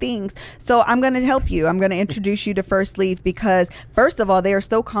different things. So I'm going to help you. I'm going to introduce you to First Leaf because, first of all, they are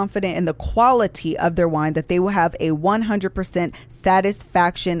so confident in the quality of their wine that they will have a 100%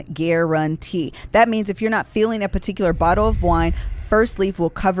 satisfaction guarantee. That means if you're not feeling a particular bottle of wine, First Leaf will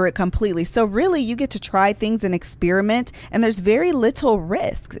cover it completely. So really, you get to try things and experiment, and there's very little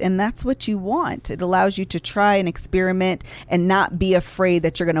risk, and that's what you want. It allows you to try and experiment and not be afraid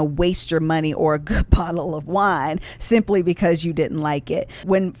that you're going to waste your money or a good bottle of wine simply because you didn't like it.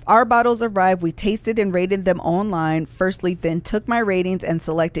 When our bottles arrived, we tasted and rated them online. First Leaf then took my ratings and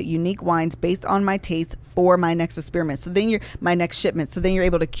selected unique wines based on my taste for my next experiment. So then my next shipment. So then you're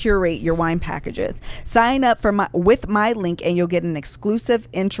able to curate your wine packages. Sign up with my link and you'll get an exclusive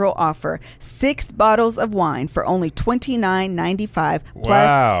intro offer. 6 bottles of wine for only $29.95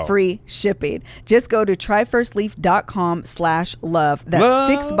 plus free shipping. Just go to tryfirstleaf.com/love.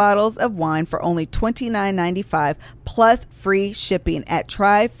 That's 6 bottles of wine for only $29.95 plus free shipping at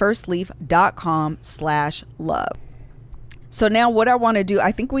tryfirstleaf.com/love. So now what I want to do,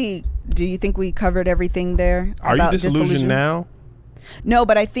 do you think we covered everything there? Are you disillusioned now? No,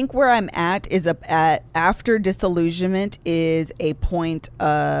 but I think where I'm at is at after disillusionment is a point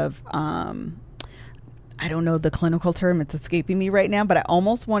of, I don't know the clinical term. It's escaping me right now, but I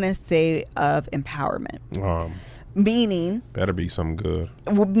almost want to say of empowerment. Meaning. Better be something good.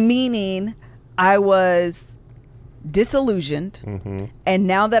 Meaning I was disillusioned, and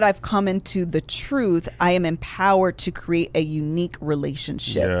now that I've come into the truth, I am empowered to create a unique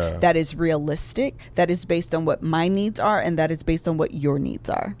relationship that is realistic, that is based on what my needs are, and that is based on what your needs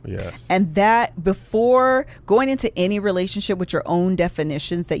are. Yes. And that before going into any relationship with your own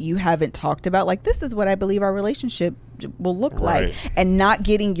definitions that you haven't talked about, like this is what I believe our relationship will look like, and not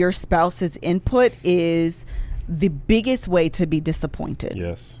getting your spouse's input is the biggest way to be disappointed.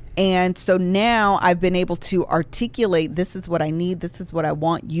 Yes. And so now I've been able to articulate, this is what I need, this is what I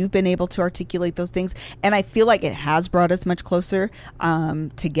want. You've been able to articulate those things. And I feel like it has brought us much closer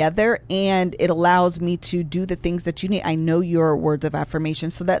together. And it allows me to do the things that you need. I know your words of affirmation.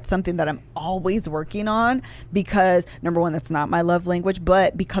 So that's something that I'm always working on because, number one, that's not my love language,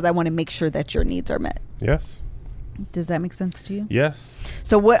 but because I want to make sure that your needs are met. Yes. Does that make sense to you? Yes.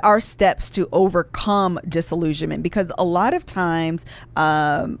 So what are steps to overcome disillusionment? Because a lot of times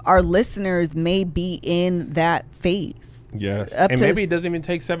our listeners may be in that phase. Yes. And maybe it doesn't even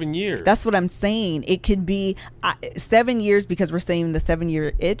take 7 years. That's what I'm saying. It could be 7 years because we're saying the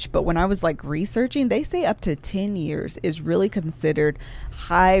 7-year itch. But when I was like researching, they say up to 10 years is really considered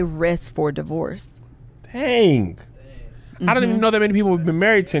high risk for divorce. Dang. I don't even know that many people have been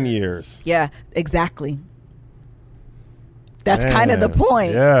married 10 years. Yeah, exactly. That's kind of the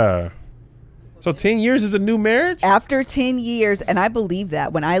point. Yeah. So 10 years is a new marriage? After 10 years, and I believe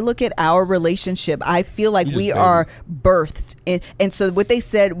that. When I look at our relationship, I feel like we are birthed. And so what they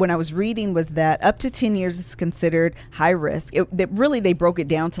said when I was reading was that up to 10 years is considered high risk. They broke it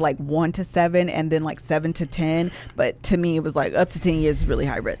down to like 1 to 7 and then like 7 to 10. But to me, it was like up to 10 years is really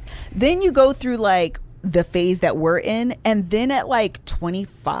high risk. Then you go through like the phase that we're in. And then at like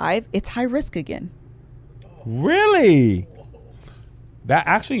 25, it's high risk again. Really? That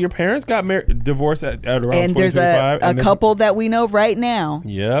actually, your parents got divorced at around and 20, there's a couple that we know right now.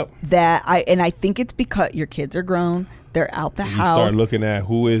 Yep. That I think it's because your kids are grown. They're out the house. You start looking at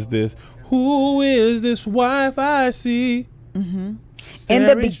who is this wife I see. Mm-hmm. In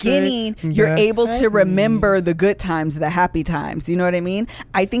the beginning, you're able to remember the good times, the happy times. You know what I mean?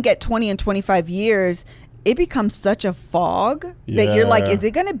 I think at 20 and 25 years, it becomes such a fog that you're like, is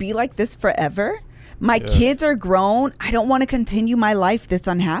it going to be like this forever? My kids are grown. I don't want to continue my life this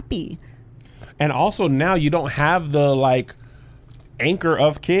unhappy. And also now you don't have the like anchor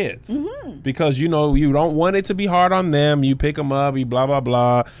of kids because you don't want it to be hard on them. You pick them up, you blah blah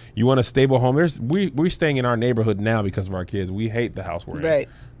blah. You want a stable home. We're staying in our neighborhood now because of our kids. We hate the house we're in. Right.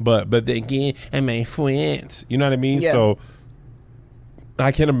 But again, I mean friends. You know what I mean? Yeah. So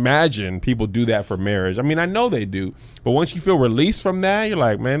I can imagine people do that for marriage. I mean, I know they do. But once you feel released from that, you're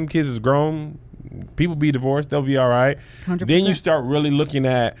like, man, kids is grown. People be divorced, they'll be all right. 100%. Then you start really looking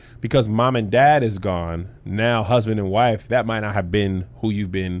at, because mom and dad is gone, now husband and wife, that might not have been who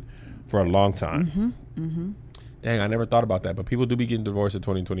you've been for a long time. Dang, I never thought about that, but people do be getting divorced in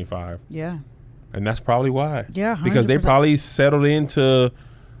 2025. Yeah. And that's probably why. Yeah, 100%. Because they probably settled into,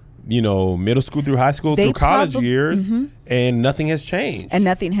 middle school through high school through college years, and nothing has changed. And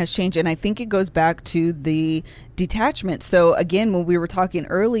nothing has changed. And I think it goes back to the detachment. So again, when we were talking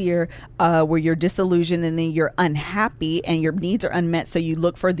earlier, where you're disillusioned and then you're unhappy and your needs are unmet, so you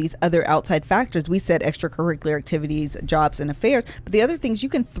look for these other outside factors. We said extracurricular activities, jobs, and affairs. But the other things, you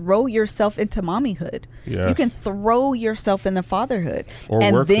can throw yourself into mommyhood. Yes. You can throw yourself into fatherhood, or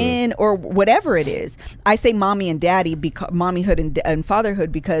and workhood. then or whatever it is. I say mommy and daddy, mommyhood and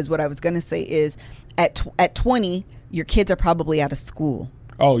fatherhood, because what I was going to say is at 20, your kids are probably out of school.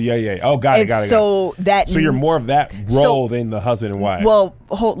 Oh, yeah. Oh, got it. So you're more of that role than the husband and wife. Well,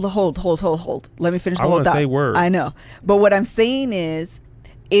 hold. Let me finish the whole thought. Say words. I know. But what I'm saying is,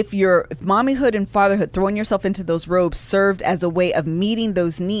 if mommyhood and fatherhood, throwing yourself into those robes, served as a way of meeting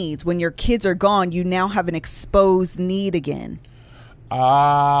those needs, when your kids are gone, you now have an exposed need again.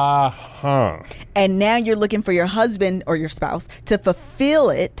 And now you're looking for your husband or your spouse to fulfill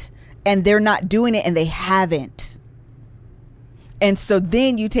it, and they're not doing it, and they haven't. And so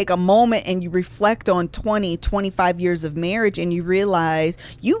then you take a moment and you reflect on 20, 25 years of marriage, and you realize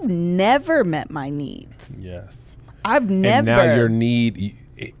you've never met my needs. Yes. I've never. And now your need,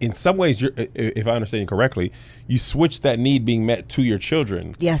 in some ways, if I understand you correctly, you switch that need being met to your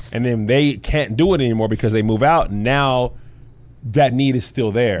children. Yes. And then they can't do it anymore because they move out. Now that need is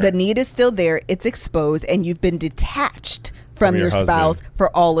still there. The need is still there. It's exposed, and you've been detached from your spouse for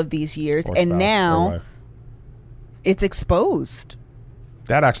all of these years. And now it's exposed.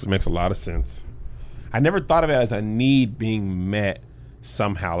 That actually makes a lot of sense. I never thought of it as a need being met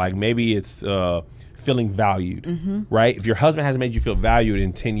somehow. Like maybe it's feeling valued, right? If your husband hasn't made you feel valued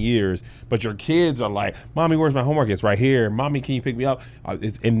in 10 years, but your kids are like, Mommy, where's my homework? It's right here. Mommy, can you pick me up?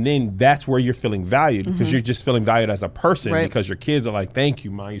 And then that's where you're feeling valued, because you're just feeling valued as a person, because your kids are like, thank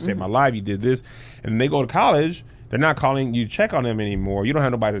you, Mom. You saved my life. You did this. And then they go to college. They're not calling you to check on them anymore. You don't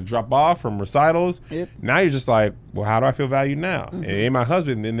have nobody to drop off from recitals. Yep. Now you're just like, well, how do I feel valued now? And my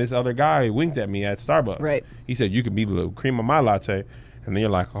husband and this other guy winked at me at Starbucks. Right. He said, you could be the cream of my latte. And then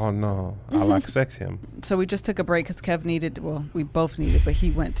you're like, oh, no, I like sex him. So we just took a break because Kev we both needed, but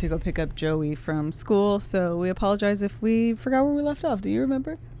he went to go pick up Joey from school. So we apologize if we forgot where we left off. Do you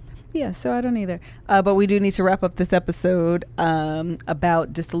remember? Yeah, so I don't either. But we do need to wrap up this episode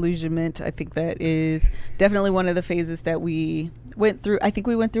about disillusionment. I think that is definitely one of the phases that we went through. I think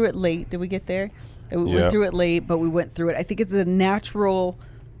we went through it late. Did we get there? We went through it late, but we went through it. I think it's a natural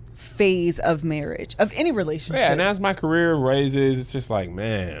phase of marriage, of any relationship. Yeah, and as my career raises, it's just like,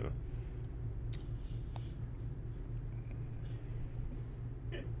 man,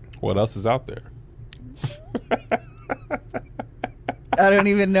 what else is out there? I don't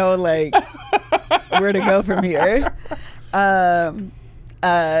even know where to go from here.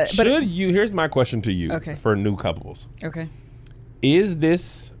 Should you? Here's my question to you. Okay. For new couples. Okay. Is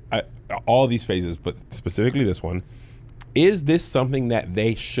this all these phases, but specifically this one? Is this something that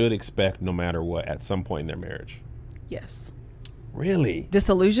they should expect no matter what at some point in their marriage? Yes. Really?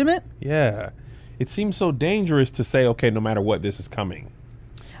 Disillusionment? Yeah. It seems so dangerous to say, okay, no matter what, this is coming.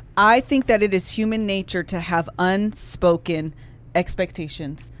 I think that it is human nature to have unspoken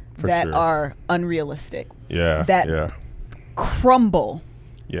expectations that are unrealistic. Yeah. That crumble.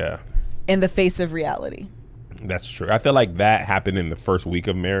 Yeah. In the face of reality. That's true. I feel like that happened in the first week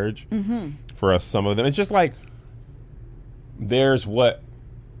of marriage for us. Some of them. It's just like, there's what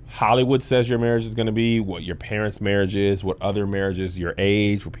Hollywood says your marriage is going to be, what your parents' marriage is, what other marriages, your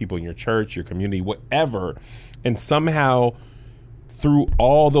age, what people in your church, your community, whatever. And somehow through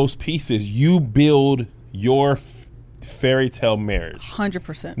all those pieces, you build your fairy tale marriage.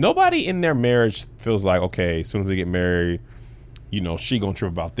 100%. Nobody in their marriage feels like, okay, as soon as they get married, she gonna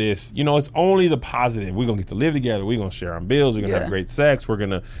trip about this. It's only the positive. We're gonna get to live together. We're gonna share our bills. We're gonna have great sex. We're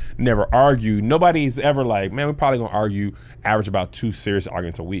gonna never argue. Nobody's ever like, man, we're probably gonna argue, average about 2 serious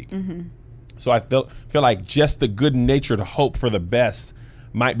arguments a week. So I feel like just the good natured hope for the best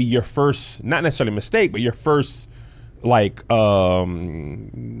might be your first, not necessarily mistake, but your first like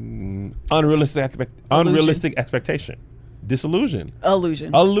unrealistic expectation. Disillusion.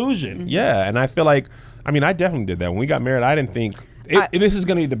 Illusion. Yeah. And I feel like, I definitely did that. When we got married, I didn't think this is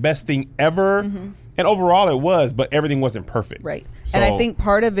going to be the best thing ever. And overall it was, but everything wasn't perfect. Right. So, and I think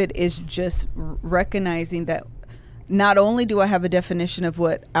part of it is just recognizing that not only do I have a definition of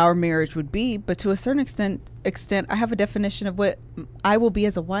what our marriage would be, but to a certain extent, I have a definition of what I will be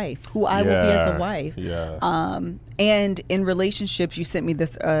as a wife, who I will be as a wife. Yeah. And in relationships, you sent me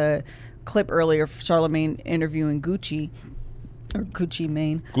this clip earlier of Charlamagne interviewing Gucci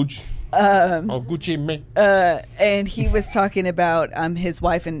Mane. Gucci Mane. And he was talking about his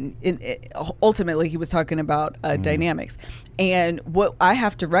wife, and ultimately he was talking about dynamics. And what I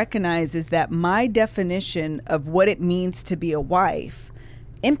have to recognize is that my definition of what it means to be a wife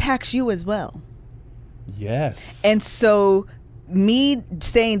impacts you as well. Yes. And so me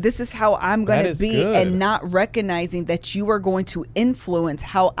saying this is how I'm going to be good. And not recognizing that you are going to influence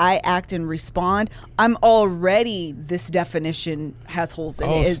how I act and respond, I'm already, this definition has holes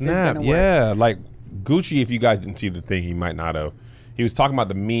in it. Is going to work. Yeah, like Gucci, if you guys didn't see the thing, he might not have. He was talking about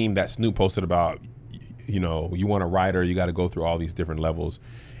the meme that Snoop posted about, you want a writer, you got to go through all these different levels.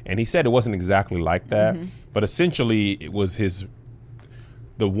 And he said it wasn't exactly like that, but essentially it was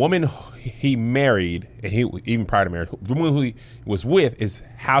the woman he married, and he even prior to marriage, the woman who he was with is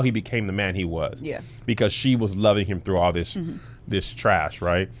how he became the man he was. Yeah. Because she was loving him through all this this trash,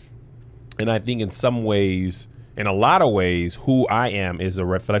 right? And I think in some ways, in a lot of ways, who I am is a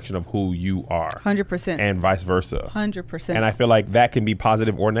reflection of who you are. 100%. And vice versa. 100%. And I feel like that can be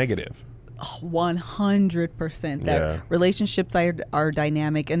positive or negative. 100% that relationships are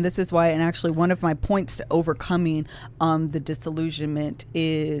dynamic, and this is why, and actually one of my points to overcoming the disillusionment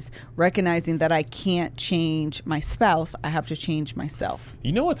is recognizing that I can't change my spouse, I have to change myself.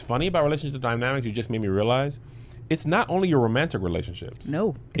 You know what's funny about relationship dynamics? You just made me realize it's not only your romantic relationships.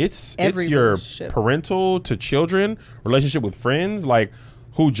 No, it's your parental to children relationship with friends, like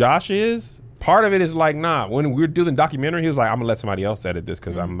who Josh is. Part of it is like, nah, when we were doing the documentary, he was like, I'm going to let somebody else edit this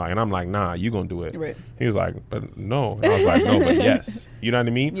because I'm like, nah, you going to do it. Right. He was like, but no. And I was like, no, but yes. You know what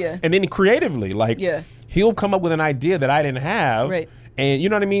I mean? Yeah. And then creatively, like, he'll come up with an idea that I didn't have. Right. And you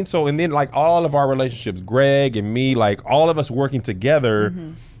know what I mean? So, and then like all of our relationships, Greg and me, like all of us working together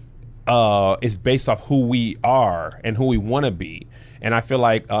is based off who we are and who we want to be. And I feel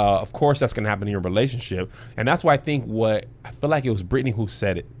like, of course, that's going to happen in your relationship. And that's why I feel like it was Brittany who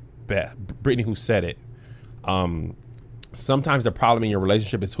said it. Sometimes the problem in your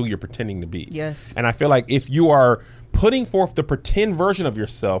relationship is who you're pretending to be. Yes. And I feel like if you are putting forth the pretend version of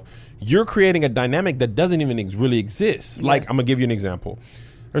yourself, you're creating a dynamic that doesn't even really exist. Yes. Like, I'm gonna give you an example.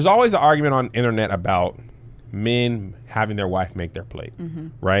 There's always an argument on the internet about men having their wife make their plate,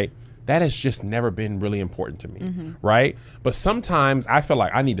 right? That has just never been really important to me, right? But sometimes I feel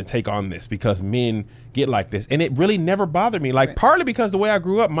like I need to take on this because men get like this. And it really never bothered me. Like partly because the way I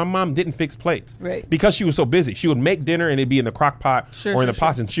grew up, my mom didn't fix plates. Right. Because she was so busy. She would make dinner and it'd be in the crock pot or in the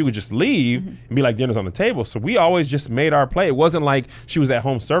pot, and she would just leave and be like, dinner's on the table. So we always just made our plate. It wasn't like she was at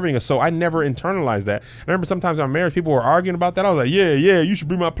home serving us. So I never internalized that. I remember sometimes in our marriage, people were arguing about that. I was like, yeah, you should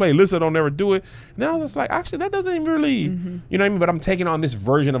bring my plate. Listen, don't never do it. And then I was just like, actually, that doesn't even really, you know what I mean? But I'm taking on this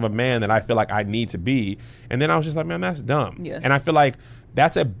version of a man that I feel like I need to be. And then I was just like, man, that's dumb. Yes. And I feel like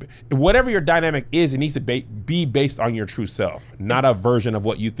whatever your dynamic is, it needs to be based on your true self, not a version of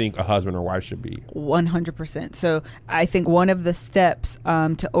what you think a husband or wife should be. 100%. So I think one of the steps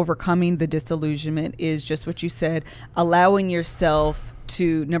to overcoming the disillusionment is just what you said, allowing yourself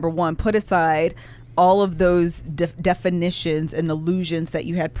to, number one, put aside all of those definitions and illusions that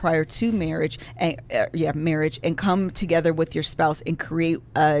you had prior to marriage and come together with your spouse and create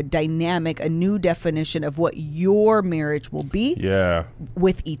a new definition of what your marriage will be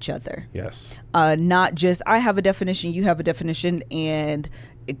with each other. Yes. Not just I have a definition, you have a definition, and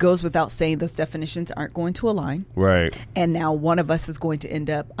it goes without saying those definitions aren't going to align. Right. And now one of us is going to end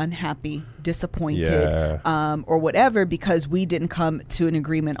up unhappy, disappointed, or whatever, because we didn't come to an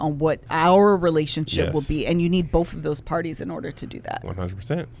agreement on what our relationship will be. And you need both of those parties in order to do that.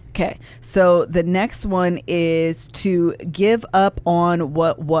 100%. Okay. So the next one is to give up on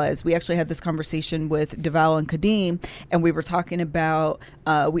what was. We actually had this conversation with Deval and Kadeem, and we were talking about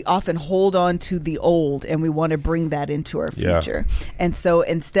we often hold on to the old and we want to bring that into our future. And so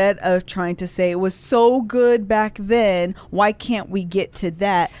instead of trying to say it was so good back then, why can't we get to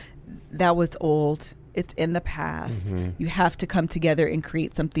that? That was old. It's in the past. You have to come together and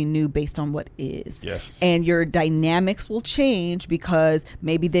create something new based on what is. Yes. And your dynamics will change because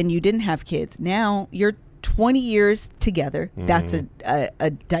maybe then you didn't have kids. Now you're 20 years together. That's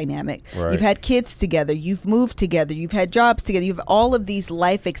a dynamic. Right. You've had kids together. You've moved together. You've had jobs together. You have all of these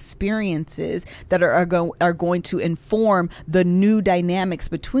life experiences that are going to inform the new dynamics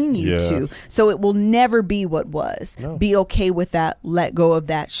between you two. So it will never be what was. No. Be okay with that. Let go of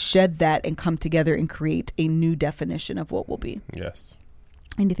that. Shed that and come together and create a new definition of what will be. Yes.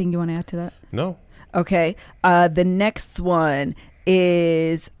 Anything you want to add to that? No. Okay. The next one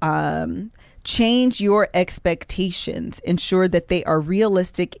is change your expectations. Ensure that they are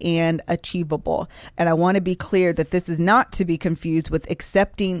realistic and achievable. And I want to be clear that this is not to be confused with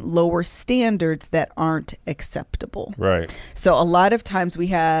accepting lower standards that aren't acceptable. Right. So a lot of times we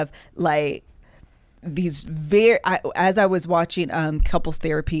have like these as I was watching couples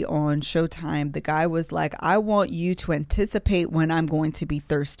therapy on Showtime, the guy was like, I want you to anticipate when I'm going to be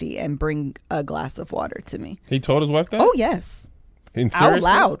thirsty and bring a glass of water to me. He told his wife that? Oh, yes. In Out seriousness?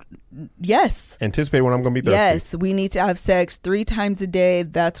 loud. Yes. Anticipate when I'm going to be thirsty. Yes. We need to have sex 3 times a day.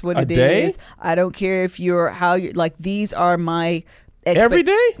 That's what A it day? is. I don't care if you're like, these are my Every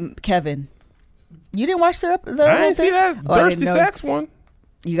day? Kevin, you didn't watch the I whole didn't see thing? that Oh, I didn't thirsty know. sex one.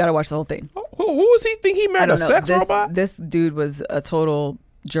 You got to watch the whole thing. Who was he think he I married a don't know. sex robot? This dude was a total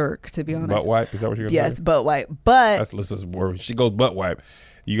jerk, to be honest. Butt wipe? Is that what you're going to Yes, say? butt wipe. But That's Lissa's word. She goes butt wipe.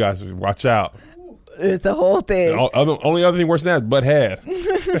 You guys watch out. it's a whole thing. Only other thing worse than that is butt head.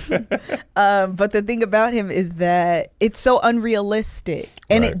 But the thing about him is that it's so unrealistic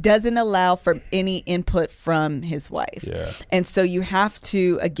and Right. it doesn't allow for any input from his wife. Yeah. And so you have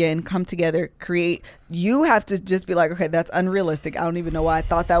to, again, come together, you have to just be like, okay, that's unrealistic. I don't even know why I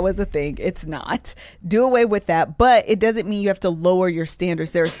thought that was a thing. It's not. Do away with that. But it doesn't mean you have to lower your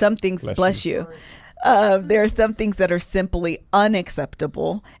standards. There are some things, bless you. There are some things that are simply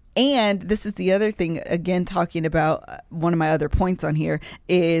unacceptable. And this is the other thing, again, talking about one of my other points on here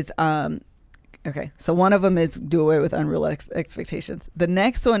is, okay, so one of them is do away with unrealistic expectations. The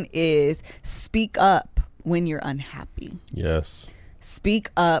next one is speak up when you're unhappy. Yes. Speak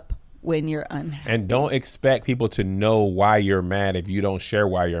up when you're unhappy. And don't expect people to know why you're mad if you don't share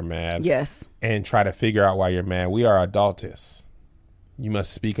why you're mad. Yes. And try to figure out why you're mad. We are adultists. You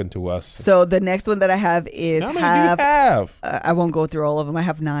must speak unto us. So the next one that I have is How many do you have? I won't go through all of them. I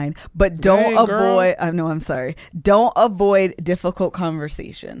have 9, but don't Dang, girl. avoid. I'm sorry. Don't avoid difficult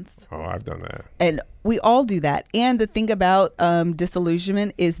conversations. Oh, I've done that. And we all do that. And the thing about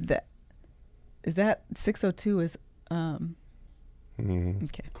disillusionment is that 602 is okay.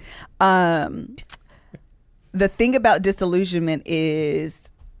 The thing about disillusionment is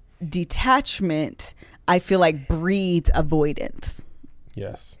detachment, I feel like, breeds avoidance.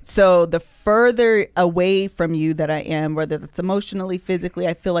 Yes. So the further away from you that I am, whether that's emotionally, physically,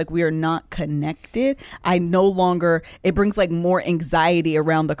 I feel like we are not connected. It brings like more anxiety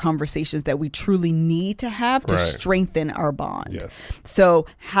around the conversations that we truly need to have to Right. strengthen our bond. Yes. So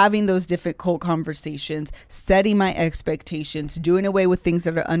having those difficult conversations, setting my expectations, doing away with things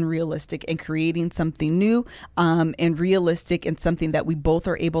that are unrealistic and creating something new and realistic and something that we both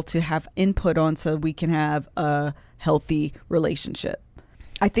are able to have input on so we can have a healthy relationship.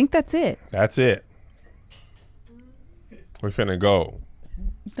 I think that's it. That's it. We're finna go.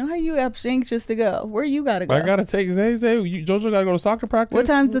 So how you anxious to go? Where you gotta go? I gotta take Zay. Jojo gotta go to soccer practice. What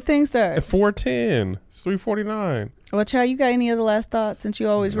time's the thing At start? 4:10. It's 3:49. Well, child, you got any other last thoughts since you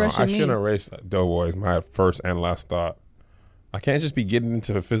always No, rushing I me? shouldn't erase Doughboys. My first and last thought. I can't just be getting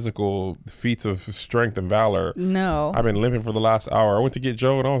into physical feats of strength and valor. No. I've been limping for the last hour. I went to get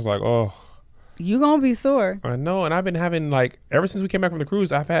Joe and I was like, oh. You gonna be sore. I know, and I've been having like ever since we came back from the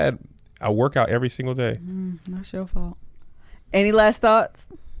cruise, I've had a workout every single day. That's your fault. Any last thoughts?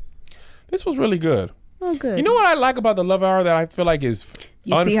 This was really good. Oh, good. You know what I like about the Love Hour that I feel like is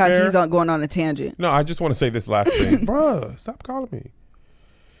You unfair? see how he's going on a tangent. No, I just want to say this last thing. Bruh, stop calling me.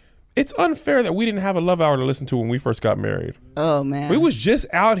 It's unfair that we didn't have a Love Hour to listen to when we first got married. Oh man. We was just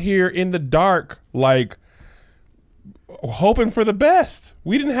out here in the dark, like hoping for the best.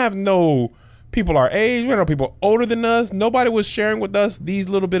 We didn't have no people our age. We had no people older than us. Nobody was sharing with us these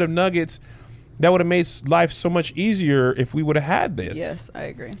little bit of nuggets that would have made life so much easier if we would have had this. Yes, I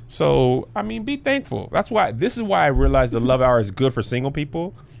agree. So, I mean, be thankful. This is why I realized the Love Hour is good for single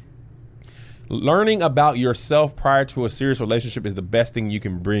people. Learning about yourself prior to a serious relationship is the best thing you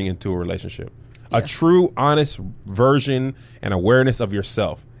can bring into a relationship. A true, honest version and awareness of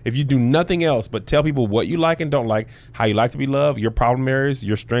yourself. If you do nothing else but tell people what you like and don't like, how you like to be loved, your problem areas,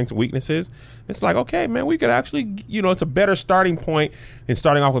 your strengths and weaknesses, it's like, okay, man, we could actually, it's a better starting point than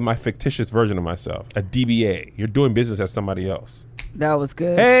starting off with my fictitious version of myself, a DBA. You're doing business as somebody else. That was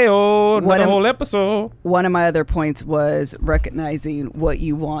good. Hey, another whole episode. One of my other points was recognizing what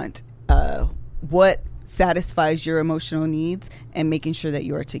you want, what satisfies your emotional needs, and making sure that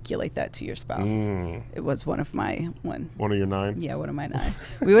you articulate that to your spouse. It was one of my One of your 9? Yeah, one of my 9.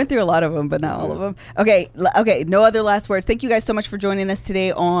 We went through a lot of them, but not all of them. Okay, no other last words. Thank you guys so much for joining us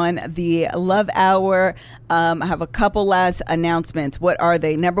today on the Love Hour. I have a couple last announcements. What are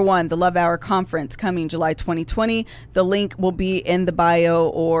they? Number one, the Love Hour Conference coming July 2020. The link will be in the bio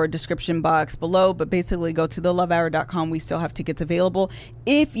or description box below, but basically go to thelovehour.com. We still have tickets available.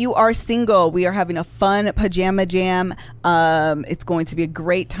 If you are single, we are having a fun pajama jam. It's going to be a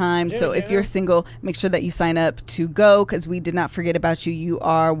great time. So if you're single, make sure that you sign up to go, because we did not forget about you. You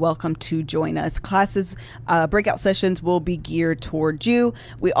are welcome to join us. Classes, breakout sessions will be geared toward you.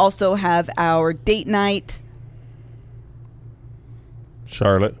 We also have our date night.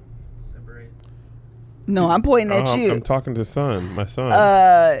 Charlotte. No, I'm pointing at you. I'm talking to my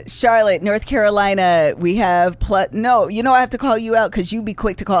son. Charlotte, North Carolina. We have no. I have to call you out because you be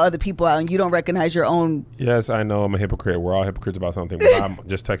quick to call other people out, and you don't recognize your own. Yes, I know I'm a hypocrite. We're all hypocrites about something, but I'm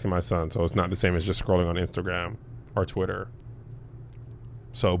just texting my son, so it's not the same as just scrolling on Instagram or Twitter.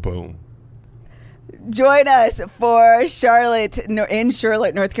 So boom. Join us for Charlotte,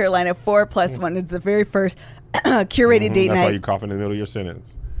 North Carolina. 4+1 is the very first curated date night. That's why you cough in the middle of your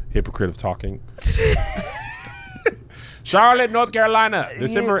sentence. Hypocrite of talking. Charlotte, North Carolina,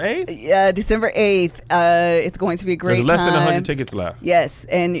 December 8th? Yeah, December 8th. It's going to be a great time. There's less than 100 tickets left. Yes,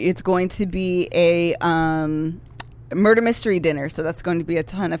 and it's going to be a murder mystery dinner, so that's going to be a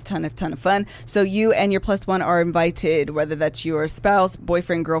ton of fun. So you and your +1 are invited, whether that's your spouse,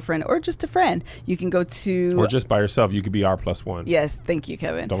 boyfriend, girlfriend, or just a friend. You can go to... Or just by yourself. You could be our +1. Yes, thank you,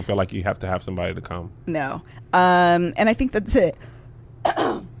 Kevin. Don't feel like you have to have somebody to come. No. And I think that's it.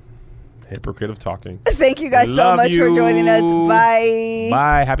 Hypocrite of talking. Thank you guys so much for joining us. Bye.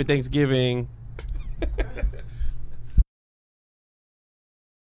 Bye. Happy Thanksgiving.